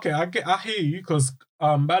 Okay, I hear you, because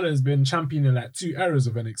Balor has been championing like 2 eras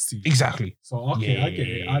of NXT. Exactly. So okay, I get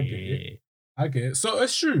it. So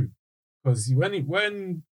it's true, because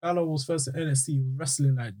when Balor was first at NXT, he was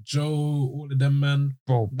wrestling like Joe, all of them, man.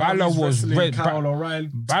 Bro, Balor was Kyle O'Reilly.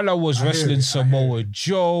 Balor was wrestling Samoa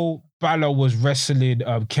Joe. Balor was wrestling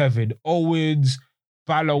Kevin Owens.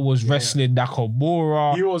 Balor was wrestling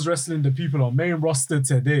Nakamura. He was wrestling the people on main roster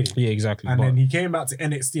today. Yeah, exactly. And then he came back to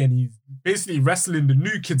NXT and he's basically wrestling the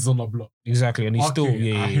new kids on the block. Exactly. And he's still...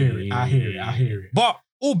 I hear it. But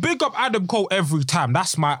Oh, big up Adam Cole every time.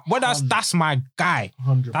 That's my guy.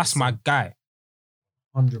 100%. That's my guy.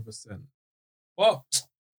 100%. Well,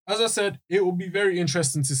 as I said, it will be very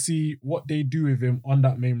interesting to see what they do with him on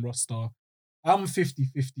that main roster. I'm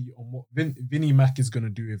 50-50 on what Vinnie Mac is going to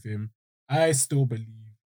do with him. I still believe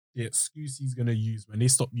the excuse he's going to use when they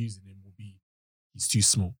stop using him will be he's too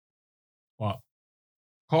small. But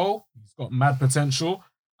Cole, he's got mad potential.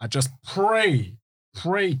 I just pray,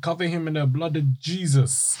 cover him in the blood of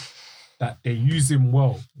Jesus that they use him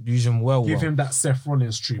well. Use him well. Give him that Seth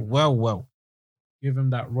Rollins treatment. Well. Give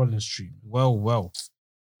him that Rollins treatment. Well.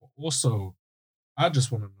 But also, I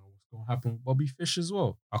just want to know what's going to happen with Bobby Fish as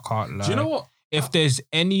well. I can't lie. Do you know what? If there's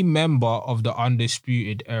any member of the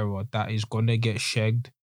Undisputed Era that is going to get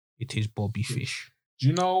shagged, it is Bobby Fish. Do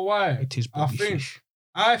you know why? It is Bobby Fish.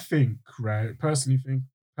 I think, right, personally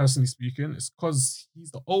speaking, it's because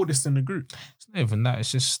he's the oldest in the group. It's not even that.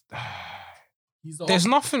 It's just... There's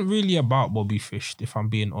nothing really about Bobby Fish, if I'm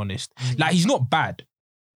being honest. Like, he's not bad,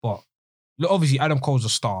 but look, obviously Adam Cole's a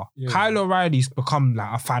star. Yeah. Kyle O'Reilly's become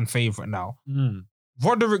like a fan favorite now.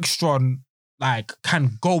 Roderick Strong, like,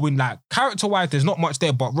 can go in, like, character-wise, there's not much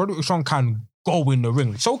there, but Roderick Strong can go in the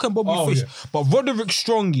ring. So can Bobby Fish. Yeah. But Roderick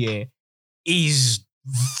Strong, is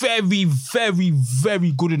very, very,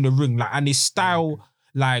 very good in the ring. Like, and his style,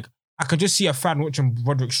 like, I could just see a fan watching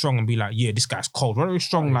Roderick Strong and be like, yeah, this guy's cold. Roderick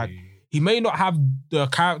Strong, like, he may not have the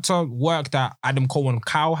character work that Adam Cole and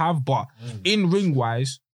Kyle have, but in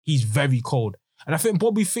ring-wise, he's very cold. And I think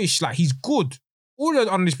Bobby Fish, like, he's good. All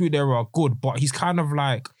the Undisputed Era are good, but he's kind of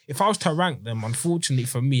like, if I was to rank them, unfortunately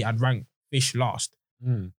for me, I'd rank Fish last.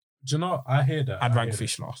 Do you know, I hear that. I'd rank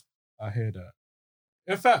Fish last. I hear that.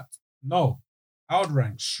 In fact, no, I would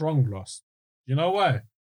rank Strong last. You know why?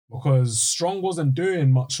 Because Strong wasn't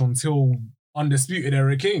doing much until Undisputed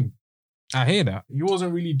Era came. I hear that. He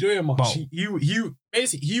wasn't really doing much. But he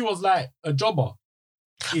basically, he was like a jobber.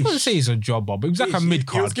 I wouldn't say he's a jobber, but he was like a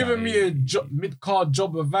mid-card He was giving me a mid-card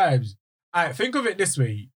jobber vibes. Alright, think of it this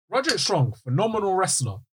way. Roderick Strong, phenomenal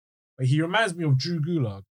wrestler. But he reminds me of Drew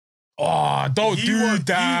Gulak. Oh, don't do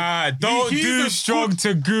that. Don't do Strong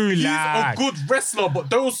to Gulak. He's a good wrestler, but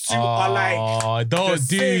those two are like... Oh, don't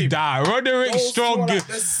do that. Roderick Strong... Like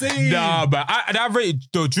the same. Nah, but I rate...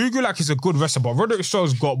 Though Drew Gulak is a good wrestler, but Roderick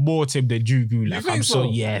Strong's got more to him than Drew Gulak. You think so?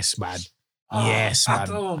 Yes, man. Yes, man. I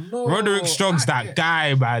don't know. Roderick Strong's that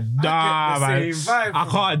guy, man. Nah, man. I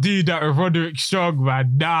can't do that with Roderick Strong,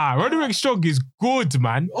 man. Nah, Roderick Strong is good,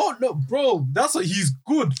 man. Oh, no, bro. That's what he's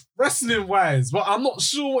good, wrestling-wise. But I'm not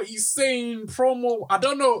sure what he's saying promo. I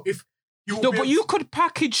don't know if... But you could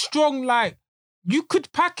package Strong, like... You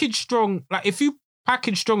could package Strong, like, if you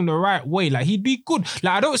package Strong the right way, like, he'd be good.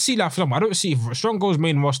 Like, I don't see, like, I don't see, if Strong goes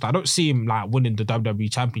main roster, I don't see him, like, winning the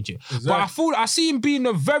WWE Championship. Exactly. But I see him being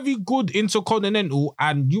a very good Intercontinental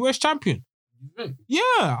and US champion.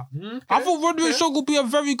 Yeah. Okay. I thought Roderick Strong would be a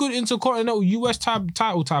very good Intercontinental US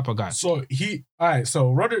title type of guy. So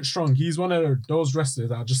so Roderick Strong, he's one of those wrestlers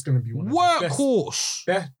that are just going to be one of workhorse.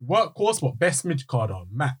 Workhorse, but best mid-carder,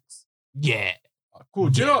 max. Yeah. Cool.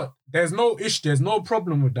 Do you know what? There's no issue, there's no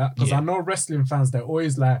problem with that, because I know wrestling fans, they're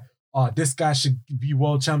always like, this guy should be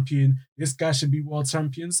world champion, this guy should be world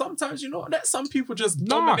champion. Sometimes, let some people just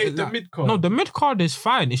dominate the mid-card. No, the mid-card is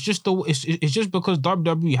fine. It's just it's just because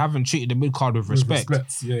WWE haven't treated the mid-card with respect.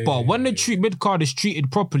 But when they treat mid-card is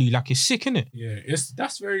treated properly, like, it's sick, innit? Yeah,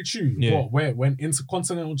 that's very true. Yeah. When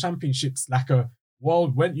Intercontinental Championships, like a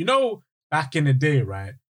world, back in the day,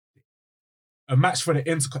 right? A match for the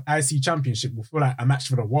IC Championship will feel like a match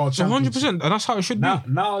for the World Championship. 100%, and that's how it should be.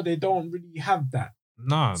 Now they don't really have that.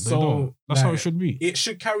 Nah, they don't. That's how it should be. It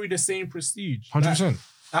should carry the same prestige. 100%.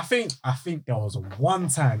 I think there was one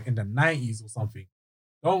time in the 90s or something.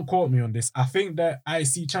 Don't quote me on this. I think the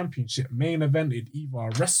IC Championship main evented either a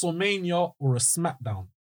WrestleMania or a SmackDown.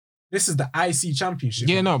 This is the IC Championship.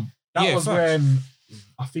 Yeah, no. That was when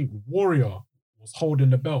I think Warrior was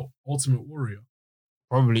holding the belt. Ultimate Warrior.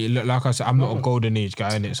 Probably, like I said, I'm not a golden age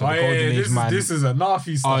guy, innit? So the golden age man. This is a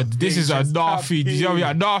Nafi stuff. This is a Nafi.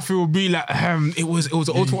 Nafi will be like, it was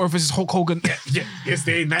Ultimate Warrior versus Hulk Hogan. Yeah,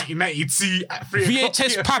 yesterday, 1992 at 3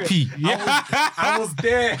 VHS Pappy. Yeah. I was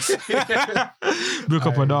there. Look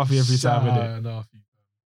up a Nafi every time, innit?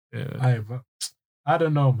 Nafi. Yeah. I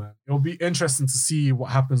don't know, man. It'll be interesting to see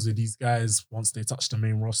what happens with these guys once they touch the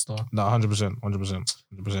main roster. No,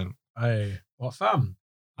 100%. Hey, what fam?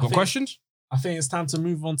 Got questions? I think it's time to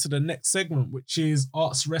move on to the next segment, which is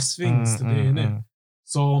Arts Rest Things today, innit?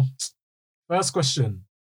 So, first question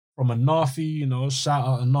from a Nafi, shout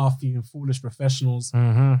out to Nafi and Foolish Professionals.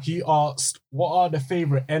 He asked, what are the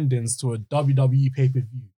favorite endings to a WWE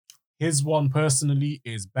pay-per-view? His one personally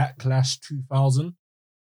is Backlash 2000.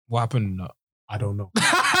 What happened? No. I don't know.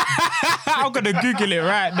 I'm gonna Google it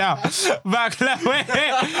right now. Before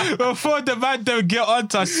the man don't get on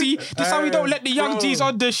to us. See, this how we don't let the young G's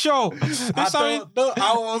on the show. This how we...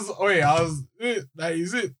 Like,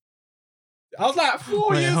 is it? I was like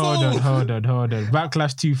 4 years old. Hold on.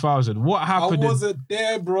 Backlash 2000. What happened? I wasn't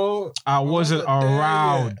there, bro. I wasn't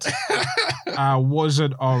around. I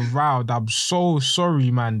wasn't around. I'm so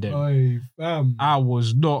sorry, man. Then Oy, fam. I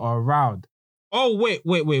was not around. Oh, wait.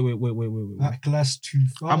 Backlash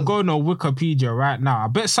 2000. I'm going on Wikipedia right now. I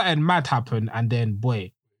bet something mad happened and then,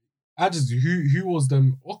 boy. Who was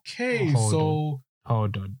them? Okay, Hold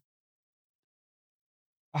on.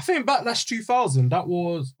 I think Backlash 2000, that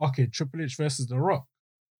was, Triple H versus The Rock.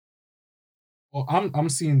 Oh, I'm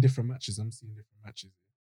seeing different matches.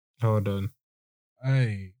 Hold on.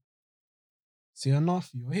 Hey. See, enough.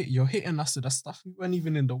 You're hitting us with that stuff. We weren't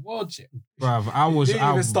even in the world yet. Bruv, I didn't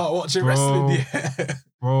even start watching wrestling yet.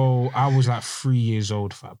 Bro, I was like 3 years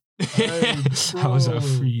old, fam. Hey, I was like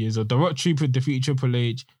 3 years old. The Rock defeated Triple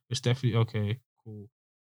H. It's definitely, okay, cool.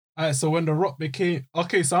 Alright, so when The Rock became...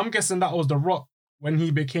 Okay, so I'm guessing that was The Rock when he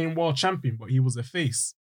became world champion, but he was a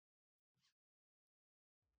face.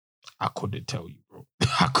 I couldn't tell you, bro.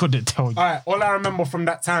 I couldn't tell you. Alright, all I remember from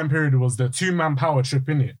that time period was the 2-man power trip,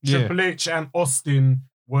 innit? Yeah. Triple H and Austin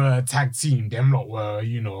were a tag team. Them lot were,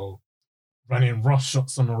 running rush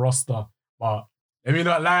shots on the roster. But let me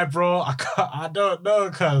not lie, bro. I don't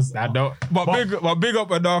know, cuz. I don't. But big up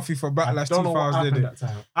Anafi for Backlash 2000. That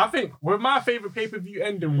time. I think my favourite pay-per-view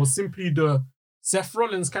ending was simply the Seth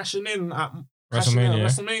Rollins cashing in at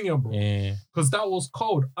WrestleMania, bro. Yeah. Because that was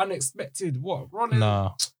cold, unexpected. What? Rollins?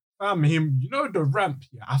 Nah. The ramp.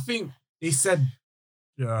 Yeah, I think they said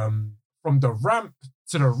from the ramp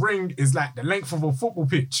to the ring is like the length of a football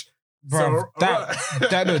pitch. Bro, so,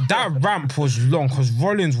 that ramp was long because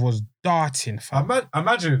Rollins was darting. Fam.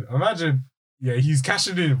 Imagine. Yeah, he's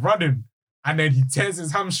cashing in, running, and then he tears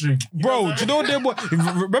his hamstring. Bro, do you know them?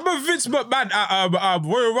 Remember Vince McMahon at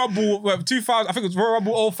Royal Rumble 2000? I think it was Royal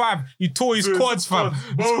Rumble 05. He tore his quads, fam.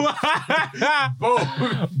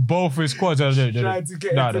 Both his quads. Trying to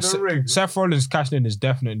get into the ring. Seth Rollins cashing in is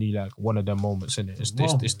definitely like one of the moments in it. It's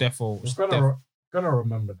definitely. Gonna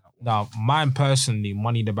remember that one. Now, mine personally,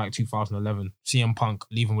 Money in the Bank 2011, CM Punk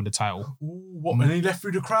leaving with the title. Ooh, what, when he left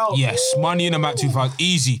through the crowd? Yes, Ooh. Money in the Bank 2000,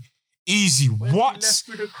 easy. When what? He left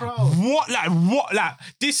through the crowd. What?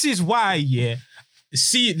 This is why,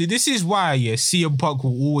 CM Punk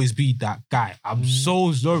will always be that guy. I'm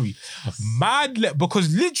so sorry. Mad,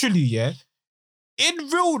 because literally,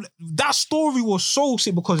 that story was so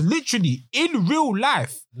sick because literally, in real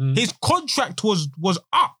life, his contract was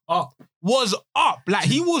up. Was up. Like,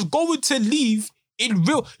 he was going to leave in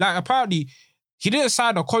real... Like, apparently, he didn't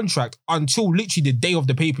sign a contract until literally the day of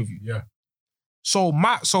the pay-per-view. Yeah. So,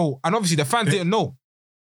 and obviously the fans didn't know.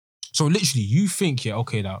 So, literally, you think,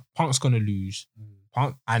 that Punk's going to lose.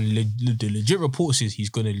 Punk, and the legit report says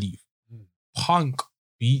he's going to leave. Punk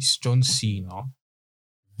beats John Cena.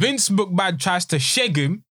 Vince McMahon tries to shag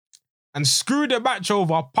him and screw the match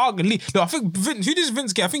over. Punk and leave. No, I think who does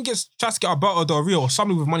Vince get? I think he tries to get Alberto Del Rio or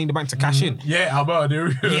somebody with Money in the Bank to cash in. Yeah, Alberto Del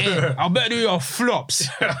Rio. Yeah, Alberto Del Rio flops.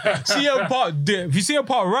 CM Punk, if you see CM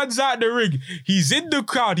Punk runs out the ring, he's in the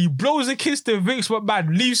crowd, he blows a kiss to Vince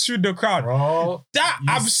McMahon, leaves through the crowd. Bro,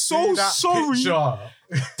 I'm so sorry. Picture.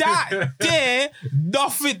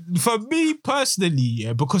 Nothing for me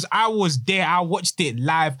personally, because I was there, I watched it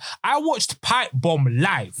live. I watched Pipe Bomb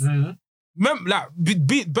live. Remember, like,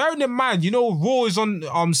 bearing in mind, Raw is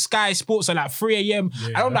on Sky Sports at like 3 a.m.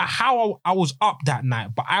 Yeah. I don't know how I was up that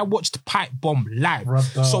night, but I watched Pipe Bomb live.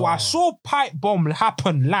 Brother. So I saw Pipe Bomb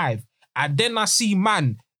happen live, and then I see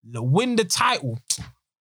man win the title.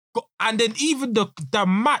 And then even the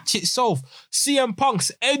match itself, CM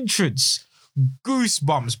Punk's entrance,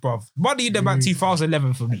 goosebumps, bruv. Money in the Bank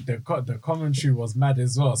 2011 for me. The commentary was mad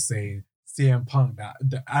as well, saying CM Punk,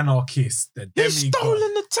 the anarchist, the demigod. He's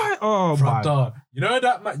stolen the title. Oh, brother.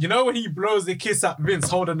 You know when he blows the kiss at Vince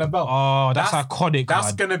holding the belt? Oh, that's iconic.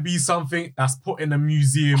 That's going to be something that's put in a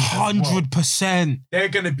museum. 100%. They're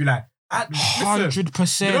going to be like,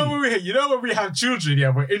 100%. You know when we have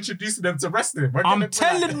children, we're introducing them to wrestling. I'm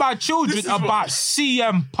telling my children about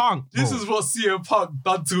CM Punk. Bro. This is what CM Punk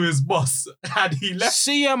done to his boss, and he left.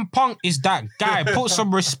 CM Punk is that guy. Put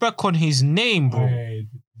some respect on his name, bro. Hey,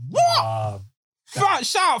 what?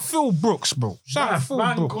 Shout out Phil Brooks, bro. Shout out Phil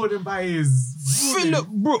Brooks. Man called him by his Philip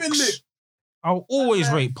Brooks. I'll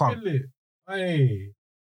always rate Punk. Hey.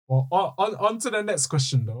 Well, on to the next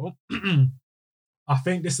question though. I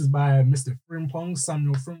think this is by Mr. Frimpong,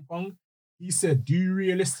 Samuel Frimpong. He said, "Do you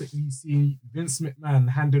realistically see Vince McMahon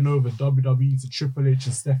handing over WWE to Triple H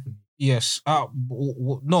and Stephanie?" Yes.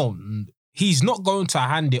 No, he's not going to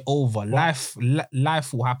hand it over. Life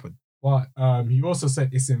will happen. But he also said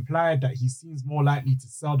it's implied that he seems more likely to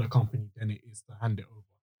sell the company than it is to hand it over.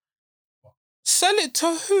 Sell it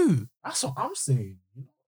to who? That's what I'm saying.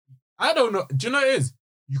 I don't know. Do you know what it is?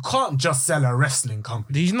 You can't just sell a wrestling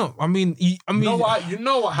company. He's not. I mean. You know what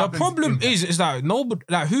happens. The problem is that nobody,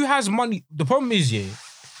 like, who has money. The problem is,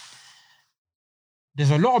 there's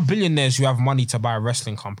a lot of billionaires who have money to buy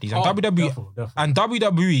wrestling companies, and WWE and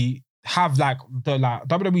WWE have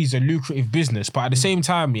WWE is a lucrative business, but at the same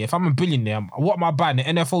time, if I'm a billionaire, what am I buying? The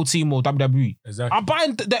NFL team or WWE? Exactly. I'm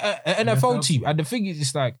buying the NFL team, and the thing is,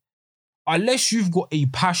 it's like, unless you've got a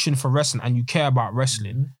passion for wrestling and you care about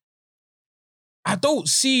wrestling, I don't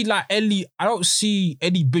see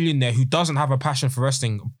any billionaire who doesn't have a passion for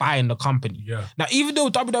wrestling buying the company. Yeah. Now, even though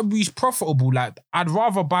WWE is profitable, like, I'd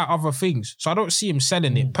rather buy other things. So I don't see him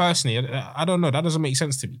selling it personally. I don't know. That doesn't make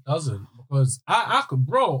sense to me. Doesn't, because I could,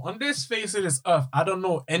 bro, on this face of this earth, I don't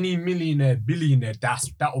know any millionaire, billionaire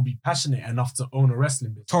that will be passionate enough to own a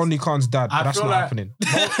wrestling business. Tony Khan's dad, but that's not happening.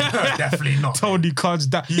 Definitely not. Tony Khan's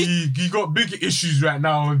dad. He got bigger issues right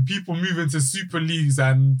now with people moving to super leagues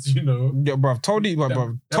and, Yeah, bro.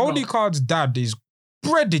 Tony Khan's dad is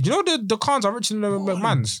breaded. You know the Khans are richer than the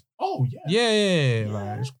McMahons. Oh, yeah. Yeah.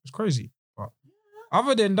 Like, it's crazy. But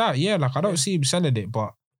other than that, I don't see him selling it,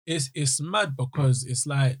 but it's mad because it's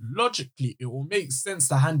like, logically, it will make sense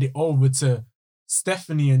to hand it over to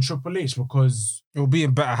Stephanie and Triple H because it will be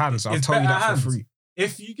in better hands. I'll tell you that for free.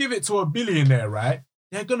 If you give it to a billionaire, right,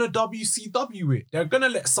 they're going to WCW it. They're going to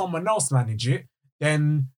let someone else manage it.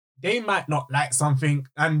 Then they might not like something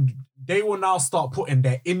and they will now start putting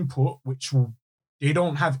their input, they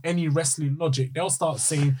don't have any wrestling logic. They'll start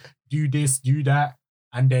saying, do this, do that.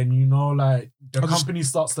 And then, the company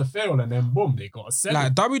starts to fail and then boom, they got to sell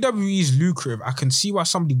it. WWE is lucrative. I can see why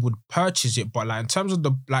somebody would purchase it, but in terms of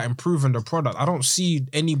improving the product, I don't see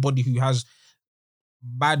anybody who has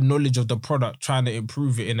bad knowledge of the product trying to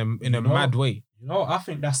improve it in a mad way. I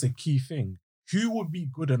think that's a key thing. Who would be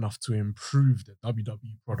good enough to improve the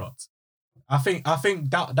WWE product? I think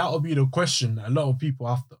that will be the question a lot of people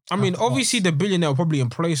have to. I mean, obviously the billionaire will probably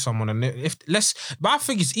employ someone, and but I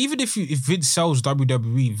think it's even if Vince sells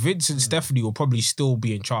WWE, Vince and Stephanie will probably still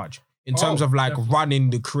be in charge in terms of definitely running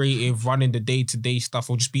the creative, running the day-to-day stuff,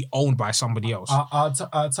 or just be owned by somebody else. I'll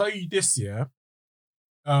tell you this,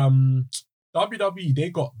 WWE, they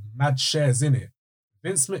got mad shares in it.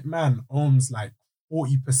 Vince McMahon owns 40%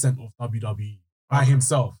 of WWE by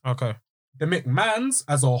himself. Okay. The McMahons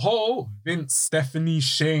as a whole, Vince, Stephanie,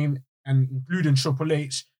 Shane, and including Triple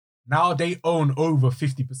H, now they own over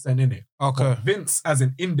 50% in it. Okay. But Vince as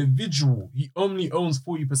an individual, he only owns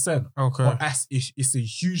 40%. Okay. But it's a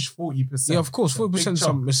huge 40%. Yeah, of course,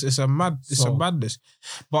 40%. It's a madness.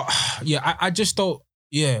 But I just don't.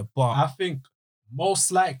 Yeah, but I think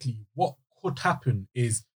most likely what could happen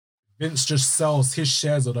is Vince just sells his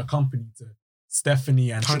shares of the company to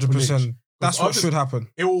Stephanie and 100%. Triple H. That's what should happen.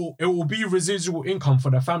 It will be residual income for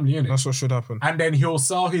the family, innit? That's what should happen. And then he'll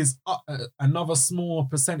sell his another small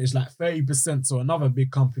percentage, 30%, to another big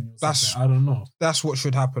company. I don't know. That's what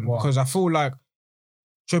should happen because I feel like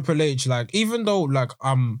Triple H, even though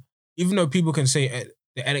people can say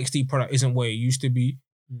the NXT product isn't where it used to be,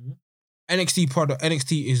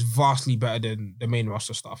 NXT is vastly better than the main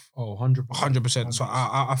roster stuff. Oh, 100%. 100%. So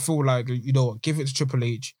I feel like, give it to Triple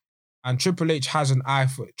H. And Triple H has an eye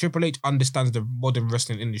for it. Triple H understands the modern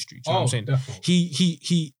wrestling industry. Do you know what I'm saying? Definitely.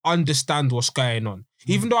 He understands what's going on.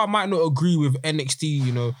 Even though I might not agree with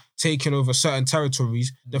NXT, taking over certain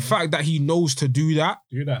territories, the fact that he knows to do that,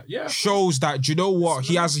 shows that,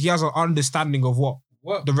 he has an understanding of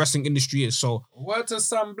what the wrestling industry is. So, word to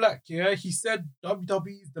Sam Black, he said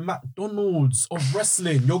WWE is the McDonald's of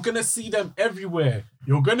wrestling. You're gonna see them everywhere.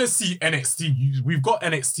 You're gonna see NXT. We've got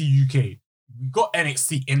NXT UK. We got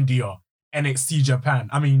NXT India,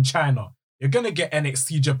 NXT China. You're going to get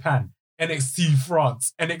NXT Japan, NXT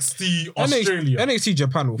France, NXT Australia. NXT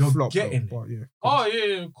Japan will flop. Getting it.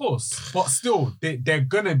 Of course. But still, they're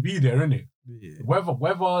going to be there, innit? Yeah.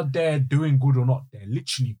 Whether they're doing good or not, they're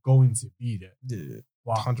literally going to be there. Yeah,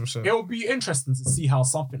 but 100%. It'll be interesting to see how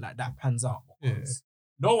something like that pans out. Because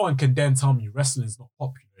no one can then tell me wrestling is not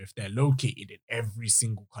popular if they're located in every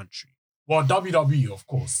single country. Well, WWE, of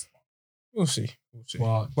course. We'll see.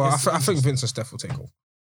 But I think Vince and Steph will take over.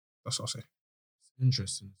 That's what I'll say.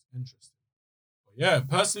 Interesting. But yeah,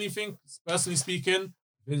 personally speaking,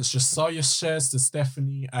 Vince, just sell your shares to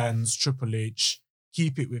Stephanie and Triple H.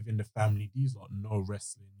 Keep it within the family. These are no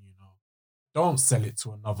wrestling, Don't sell it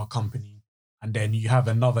to another company. and then you have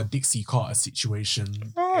another Dixie Carter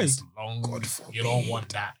situation. Right. It's long. God You don't want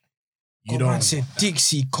that. You God, don't man want said that.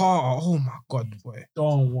 Dixie Carter. Oh my God, boy.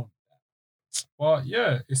 Don't want that. But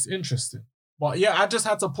yeah, it's interesting. But yeah, I just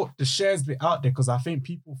had to put the shares bit out there because I think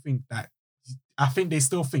people think that. I think they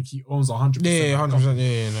still think he owns 100%. Yeah, 100%.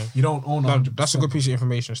 Yeah, no. You don't own 100%. That's a good piece of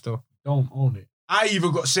information still. Don't own it. I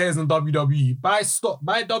even got shares in WWE. Buy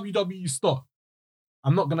WWE stock.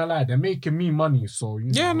 I'm not gonna lie, they're making me money, so you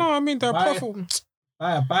know. Yeah, no, I mean they're profitable.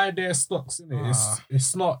 Buy their stocks in it.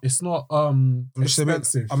 It's not I'm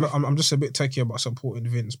expensive. I'm just a bit techie about supporting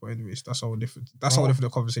Vince, but anyways, that's all different. That's all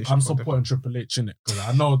different conversation. I'm supporting Triple H in it because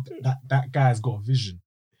I know that guy's got vision.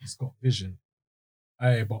 He's got vision.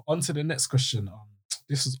 Hey, but on to the next question.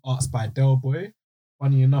 This was asked by Del Boy.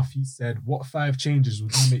 Funny enough, he said, "What 5 changes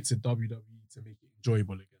would you make to WWE to make it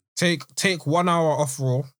enjoyable again?" Take 1 hour off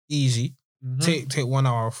Raw, easy. Mm-hmm. Take 1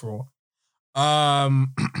 hour off Raw.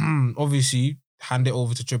 Obviously, hand it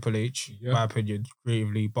over to Triple H, Yep. my opinion,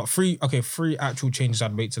 creatively. But 3 actual changes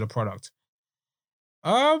I'd make to the product.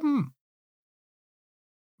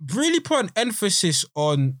 Really put an emphasis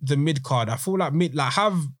on the mid card. I feel like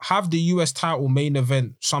have the US title main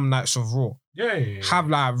event some nights of Raw. Yeah. Have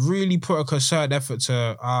really put a concerted effort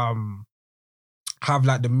to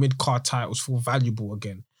have the mid card titles feel valuable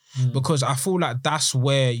again. Because I feel like that's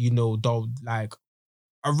where,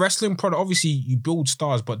 a wrestling product, obviously you build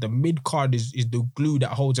stars, but the mid card is the glue that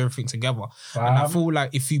holds everything together. And I feel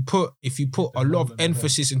like if you put a lot of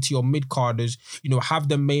emphasis into your mid carders, have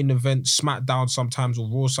the main event SmackDown sometimes or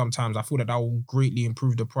Raw sometimes, I feel that will greatly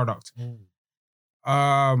improve the product.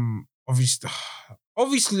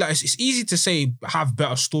 Obviously, it's easy to say have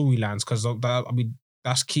better storylines because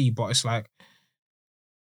that's key, but it's like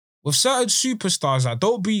with certain superstars,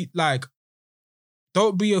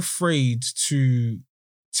 don't be afraid to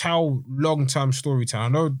tell long-term storytelling. I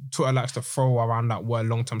know Twitter likes to throw around that word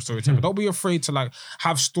long-term storytelling, but don't be afraid to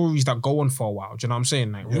have stories that go on for a while. Do you know what I'm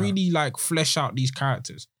saying? Really flesh out these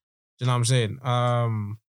characters. Do you know what I'm saying?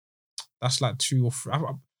 That's 2 or 3. I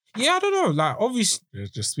don't know. Obviously,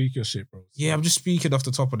 just speak your shit, bro. Yeah, I'm just speaking off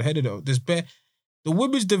the top of the head of it. The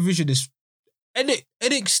women's division is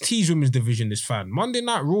NXT's women's division is fine. Monday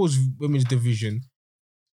Night Raw's women's division.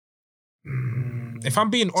 If I'm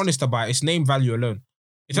being honest about it, it's name value alone.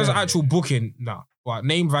 In terms of actual booking, nah. But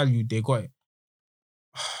name value, they got it.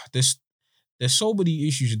 There's so many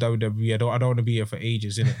issues with WWE. I don't want to be here for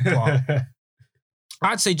ages, innit? But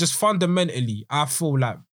I'd say just fundamentally, I feel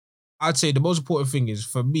like I'd say the most important thing is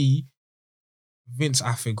for me, Vince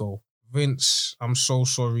have to go. Vince, I'm so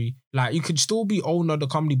sorry. You could still be owner of the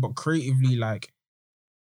company, but creatively,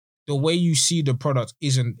 the way you see the product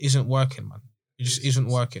isn't working, man. It just isn't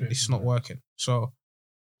working. It's not working. So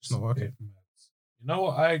it's not working. You know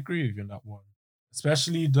what? I agree with you on that one.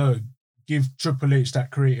 Especially give Triple H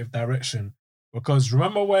that creative direction. Because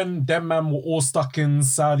remember when them man were all stuck in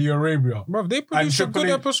Saudi Arabia? Bro, they produced a good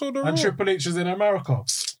episode of Raw. And Triple H is in America.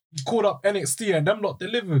 He called up NXT and them lot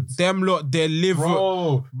delivered.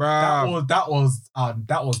 Bro, that was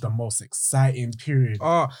the most exciting period.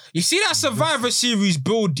 You see that Survivor Series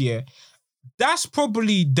build, yeah? That's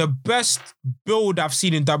probably the best build I've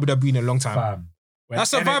seen in WWE in a long time. That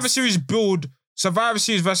Survivor Series build, Survivor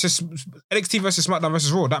Series versus NXT versus SmackDown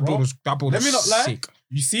versus Raw, that build was let me not sick. Lie.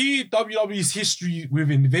 You see WWE's history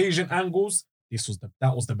with invasion angles,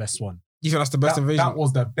 that was the best one. You think that's the best invasion? That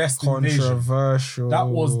was the best Controversial. invasion. That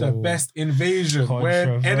was the best invasion.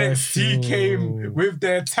 When NXT came with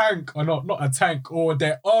their tank, or not a tank, or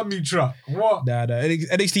their army truck. What? Nah.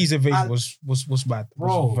 NXT's invasion was bad.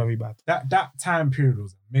 Bro, was very bad. That time period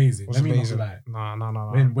was amazing. Let me not lie.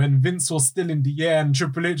 Nah. When Vince was still in the air and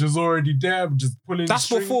Triple H was already there, just pulling That's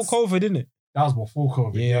strings. before COVID, isn't it? That was before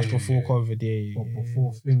COVID. Yeah, that's before COVID. Yeah. But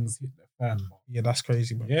before things hit the fan. Yeah, that's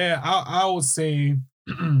crazy, man. Yeah, I would say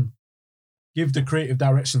give the creative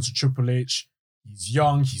direction to Triple H. He's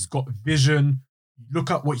young. He's got vision.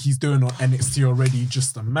 Look at what he's doing on NXT already.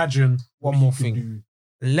 Just imagine. One more thing.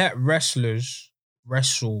 Let wrestlers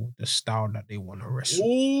wrestle the style that they want to wrestle.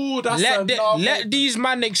 Oh, that's let these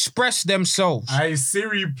men express themselves.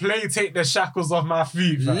 Siri, take the shackles off my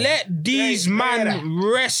feet. Man. Let these men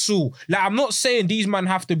wrestle. I'm not saying these men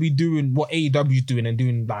have to be doing what AEW's doing and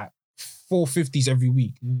doing 450s every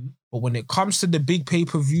week. Mm-hmm. But when it comes to the big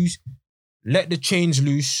pay-per-views, let the chains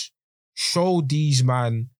loose. Show these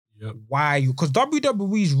man why. Because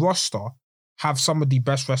WWE's roster have some of the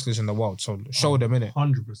best wrestlers in the world. So show them, innit?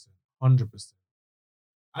 100%.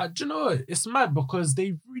 Do you know what? It's mad because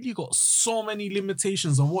they've really got so many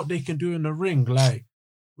limitations on what they can do in the ring.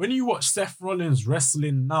 When you watch Seth Rollins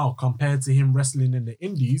wrestling now compared to him wrestling in the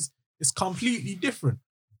indies, it's completely different.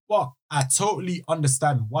 But I totally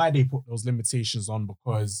understand why they put those limitations on,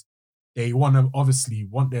 because they want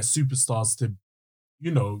their superstars to,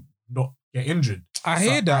 not get injured. I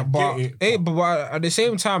hear that, but at the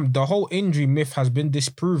same time, the whole injury myth has been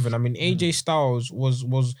disproven. I mean, AJ Styles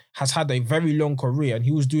has had a very long career, and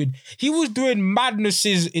he was doing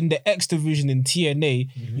madnesses in the X division in TNA.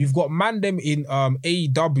 You've got Mandem in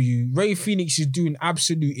AEW. Ray Phoenix is doing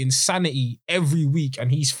absolute insanity every week,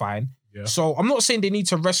 and he's fine. Yeah. So I'm not saying they need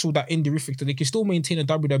to wrestle that indie-rific, they can still maintain a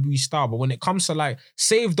WWE style, but when it comes to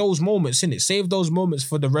save those moments, innit? Save those moments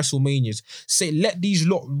for the WrestleManias. Let these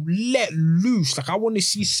lot let loose. I want to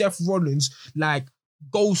see Seth Rollins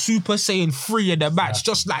go Super Saiyan 3 in the match.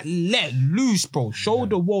 Just let loose, bro. Show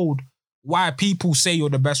the world why people say you're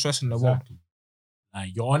the best wrestler in the world.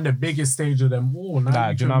 You're on the biggest stage of them all.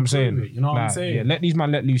 Now do you know what I'm saying? You know what I'm saying? Yeah, let these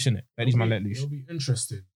man let loose, innit? Let these man let loose. It'll be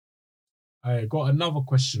interesting. I got another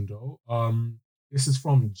question though. This is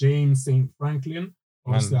from James St. Franklin.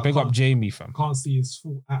 Man, big up Jamie, fam. Can't see his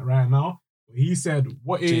full at right now. But he said,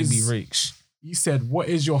 JB Rakes. He said, what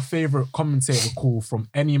is your favorite commentator call from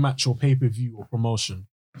any match or pay-per-view or promotion?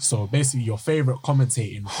 So basically your favorite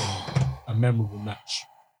commentating from a memorable match.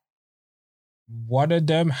 One of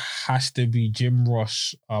them has to be Jim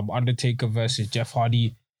Ross, Undertaker versus Jeff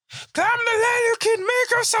Hardy. Climb the ladder, kid.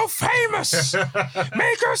 Make yourself famous.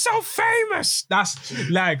 Make yourself famous. That's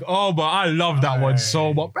but I love that one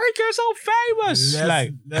so much. Make yourself famous.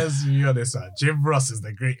 Let's be honest, Jim Ross is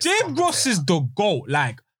the greatest. Jim Ross is the GOAT.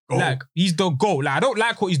 He's the GOAT. I don't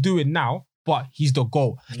like what he's doing now, but he's the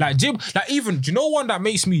GOAT. Jim, even, do you know one that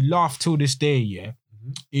makes me laugh till this day, yeah?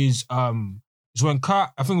 Is when Kurt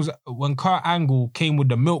Angle came with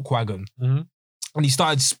the milk wagon. And he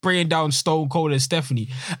started spraying down Stone Cold and Stephanie,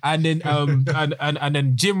 and then and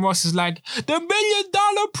then Jim Ross is like, the $1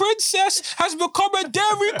 million princess has become a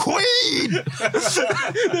Dairy Queen.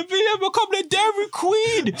 The million become the Dairy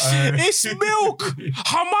Queen. It's milk,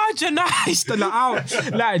 homogenized and out.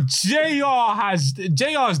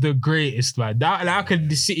 JR is the greatest, man. I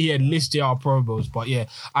could sit here and list JR promos, but yeah,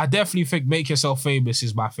 I definitely think Make Yourself Famous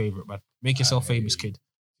is my favorite, man. Make Yourself Famous, kid.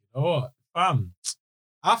 Oh,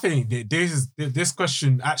 I think that this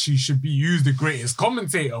question actually should be used the greatest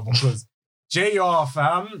commentator, because JR,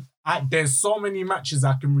 fam, there's so many matches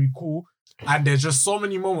I can recall, and there's just so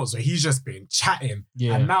many moments where he's just been chatting.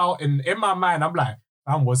 Yeah. And now in my mind, I'm like,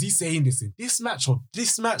 fam, was he saying this in this match or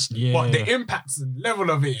this match? Yeah. But the impact and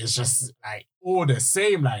level of it is just all the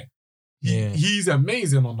same. He's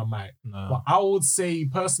amazing on the mic. No. But I would say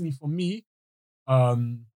personally for me,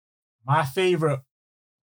 my favorite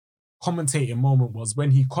commentating moment was when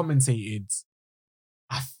he commentated,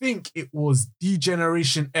 I think it was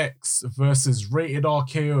D-Generation X versus Rated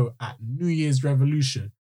RKO at New Year's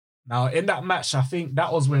Revolution. Now, in that match, I think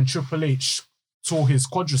that was when Triple H tore his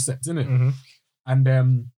quadriceps, innit? And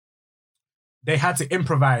they had to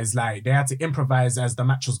improvise, as the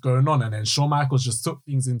match was going on, and then Shawn Michaels just took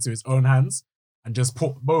things into his own hands and just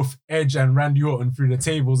put both Edge and Randy Orton through the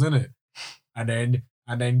tables, innit? And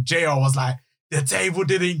then JR was like, the table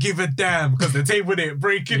didn't give a damn because the table didn't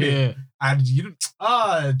break in it. And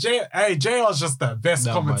JR's just the best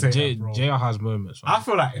commentator, bro. JR has moments. Man. I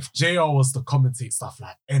feel like if JR was to commentate stuff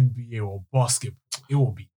like NBA or basketball, it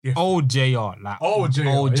would be different. Old JR. Old JR.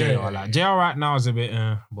 Yeah. JR right now is a bit,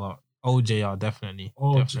 but old JR, definitely.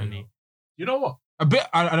 Definitely. JR. You know what? A bit,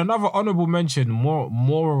 and another honorable mention, Mauro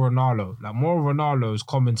Ranallo. Mauro Ranallo's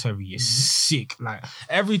commentary is sick.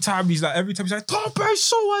 Every time he's like, Tope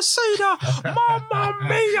Soa Seda, Mamma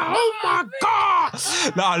Mia, oh my God.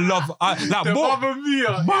 I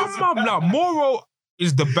love Mauro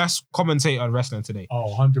is the best commentator in wrestling today.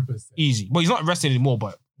 Oh, 100%. Easy. But he's not wrestling anymore,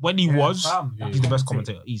 but when he was, he's the best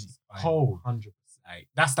commentator. Easy. 100%.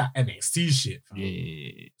 That's that NXT shit. Fam.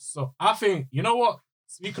 Yeah. So I think, you know what?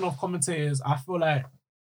 Speaking of commentators, I feel like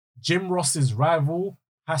Jim Ross's rival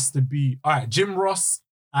has to be... All right, Jim Ross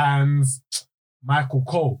and Michael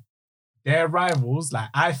Cole. Their rivals,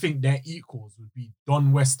 I think their equals would be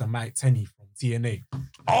Don West and Mike Tenay from TNA.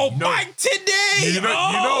 Mike Tenay!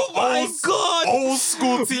 My God! Old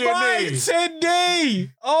school TNA. Mike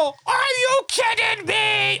Tenay! Oh, are you kidding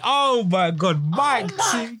me? Oh my God, Mike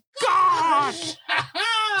Tenay! God!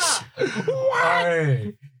 What?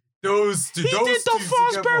 Hey. Those two. He did the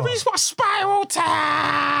Fosbury's Spiral Tap.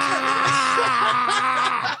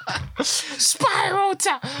 Spiral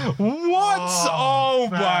Tap. What? Oh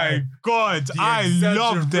my God! I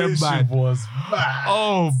love them, man.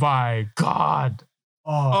 Oh my God!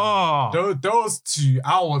 Those two,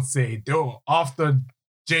 I would say, after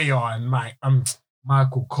JR and Mike,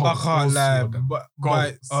 Michael Cole. I can't lie,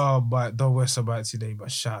 Goats. but Don West about today,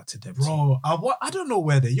 but shout out to them. Bro, I don't know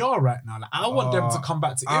where they are right now. Like, I want them to come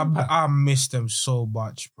back to Impact. I miss them so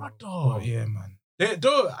much, bro. But yeah, man. They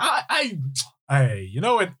do. Hey, you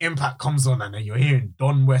know when Impact comes on and then you're hearing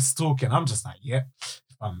Don West talking, I'm just like, yeah,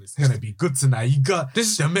 it's gonna be good tonight. You got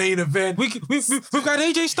the main event. We've got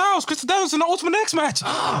AJ Styles, Chris Downs in the Ultimate X match.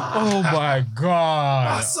 Oh my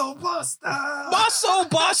god, Muscle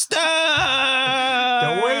Buster.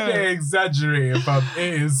 The way they exaggerate it, fam,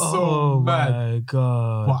 it is so mad. Oh my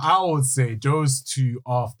god. But I would say those two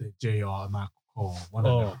after JR and Michael Cole, one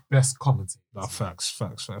of the best commentators. No, facts.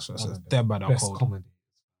 They're bad best commentators.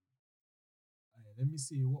 Let me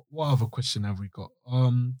see. What other question have we got?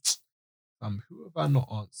 Who have I not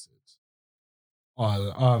answered?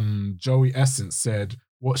 Joey Essence said,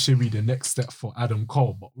 what should be the next step for Adam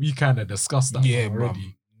Cole? But we kind of discussed that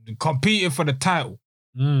already. Competing for the title.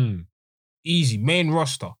 Easy. Main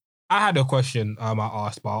roster. I had a question I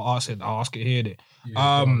asked, but I'll ask it here. Go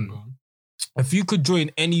on. If you could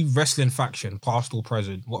join any wrestling faction, past or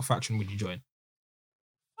present, what faction would you join?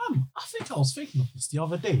 I think I was thinking of this the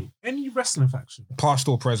other day. Any wrestling faction? Past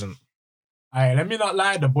or present? Alright, let me not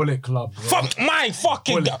lie, the Bullet Club. Bro. Fuck my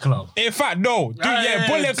fucking Bullet Club. In fact, no. Dude,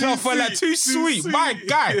 Bullet Club for like too sweet. My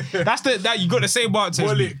guy. That's that you got the same bar to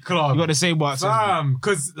Bullet Club. You got the same bar to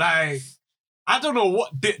because like I don't know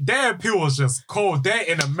what their appeal was just cold. They're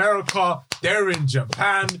in America, they're in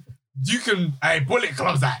Japan. You can Bullet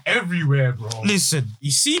Clubs are everywhere, bro. Listen, you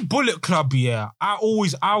see Bullet Club, yeah. I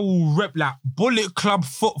will rep like Bullet Club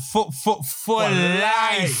for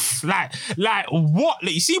life. Like what?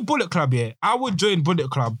 Like, you see Bullet Club, yeah. I would join Bullet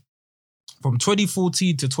Club from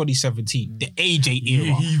 2014 to 2017, the AJ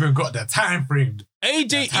era. He even got the time frame.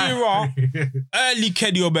 AJ era, early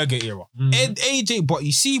Kenny Omega era. And AJ, but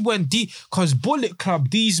you see when because Bullet Club,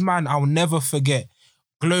 these man, I'll never forget.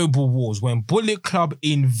 Global Wars, when Bullet Club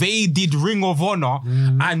invaded Ring of Honor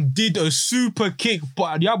and did a super kick,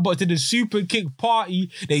 but did a super kick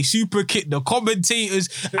party. They super kicked the commentators.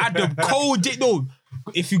 Adam Cole did no.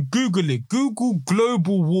 If you Google it, Google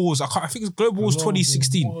Global Wars. I think it's Global Wars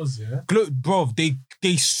 2016. Wars, yeah. Bro, they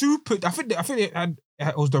super. I think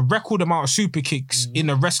it was the record amount of super kicks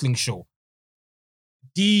in a wrestling show.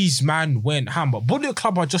 These man went ham, but Bullet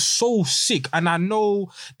Club are just so sick, and I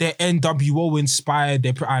know they're NWO inspired.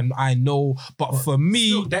 I know, but for me,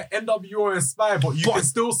 still, they're NWO inspired. But you can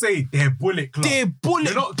still say they're Bullet Club. They're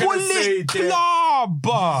Bullet Club.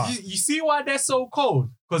 You see why they're so cold?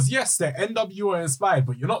 Because yes, they're NWO inspired,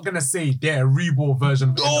 but you're not gonna say they're a reborn version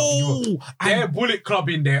of NWO. They're Bullet Club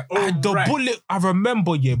in their own right. I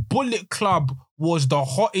remember, Bullet Club was the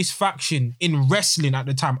hottest faction in wrestling at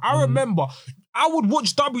the time. I remember. I would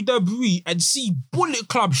watch WWE and see Bullet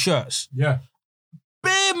Club shirts. Yeah.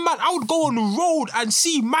 Bare man, I would go on the road and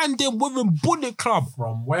see man them wearing Bullet Club.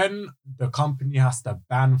 From when the company has to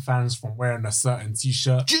ban fans from wearing a certain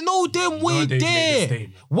t-shirt. Do you know them way there?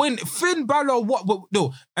 When Finn Balor,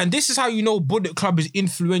 and this is how you know Bullet Club is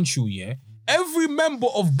influential, yeah? Every member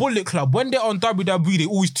of Bullet Club, when they're on WWE, they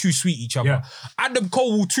always too sweet each other. Yeah. Adam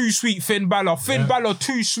Cole will too sweet Finn Balor. Finn Balor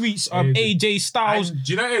too sweet AJ Styles. And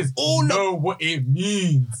do you know what it is? You know what it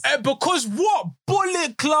means. Because what?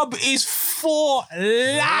 Bullet Club is for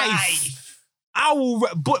life. I will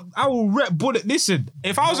rep Bullet. Listen,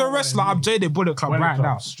 if I was a wrestler, I'm joining Bullet Club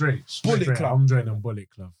now. Straight. Bullet Club. I'm joining Bullet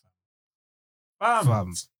Club.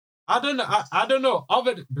 Fam. I don't know.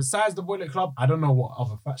 Besides the Bullet Club, I don't know what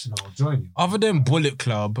other faction I'll join. Other than Bullet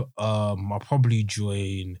Club, I'll probably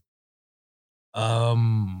join. I'll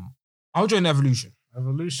join Evolution.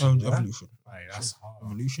 Evolution. Evolution. Right, that's hard.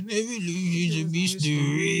 Evolution is a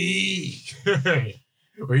mystery.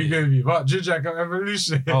 What are you gonna be? What? Jujak of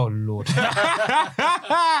Evolution? Oh Lord. Hey.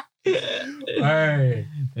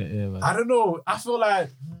 I don't know. I feel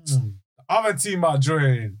like the other team I'll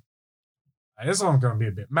join. This one's gonna be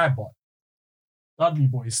a bit mad, but Dudley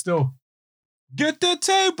Boys still. Get the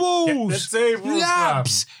tables! Get the tables,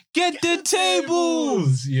 Laps! Fam. Get the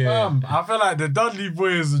tables! Yeah. Fam, I feel like the Dudley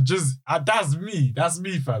Boys are just, that's me. That's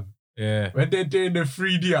me, fam. Yeah. When they're doing the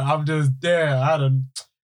 3D, I'm just there.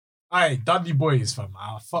 Dudley Boys, fam.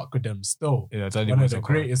 I fuck with them still. Yeah, Dudley One Boys of the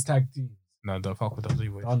greatest tag teams. No, don't fuck with Dudley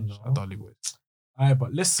Boys. Dudley Boys.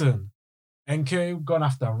 But listen. NK, we're gonna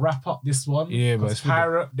have to wrap up this one. Yeah, but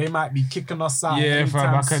Pirate, they might be kicking us out. Yeah,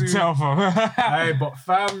 fam, I can tell, fam. But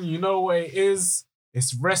fam, you know what it is?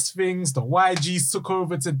 It's Rest Things. The YGs took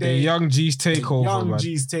over today. The Young G's takeover.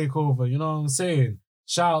 G's takeover. You know what I'm saying?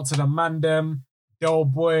 Shout out to the man them, Del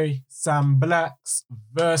Boy, Sam Blacks,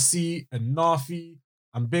 Versi, and Nafi.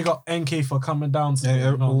 And big up NK for coming down to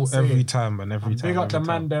every time, man. Every time. Big up the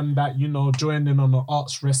man them that, joined in on the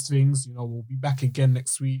arts rest things. We'll be back again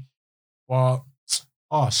next week. But,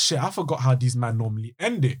 oh shit, I forgot how these men normally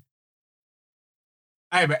end it.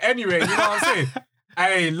 Hey, but anyway, you know what I'm saying?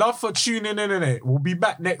 Hey, love for tuning in, innit? We'll be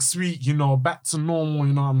back next week, back to normal,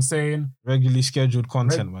 you know what I'm saying? Regularly scheduled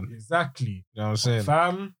content, man. Exactly. You know what I'm saying?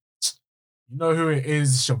 Fam, you know who it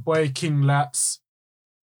is. It's your boy King Laps.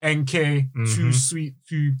 NK, too sweet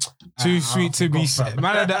to be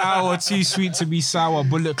man of the hour, too sweet to be sour.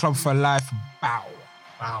 Bullet Club for life. Bow.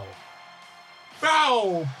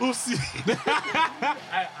 Bow, pussy. Watch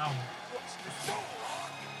this.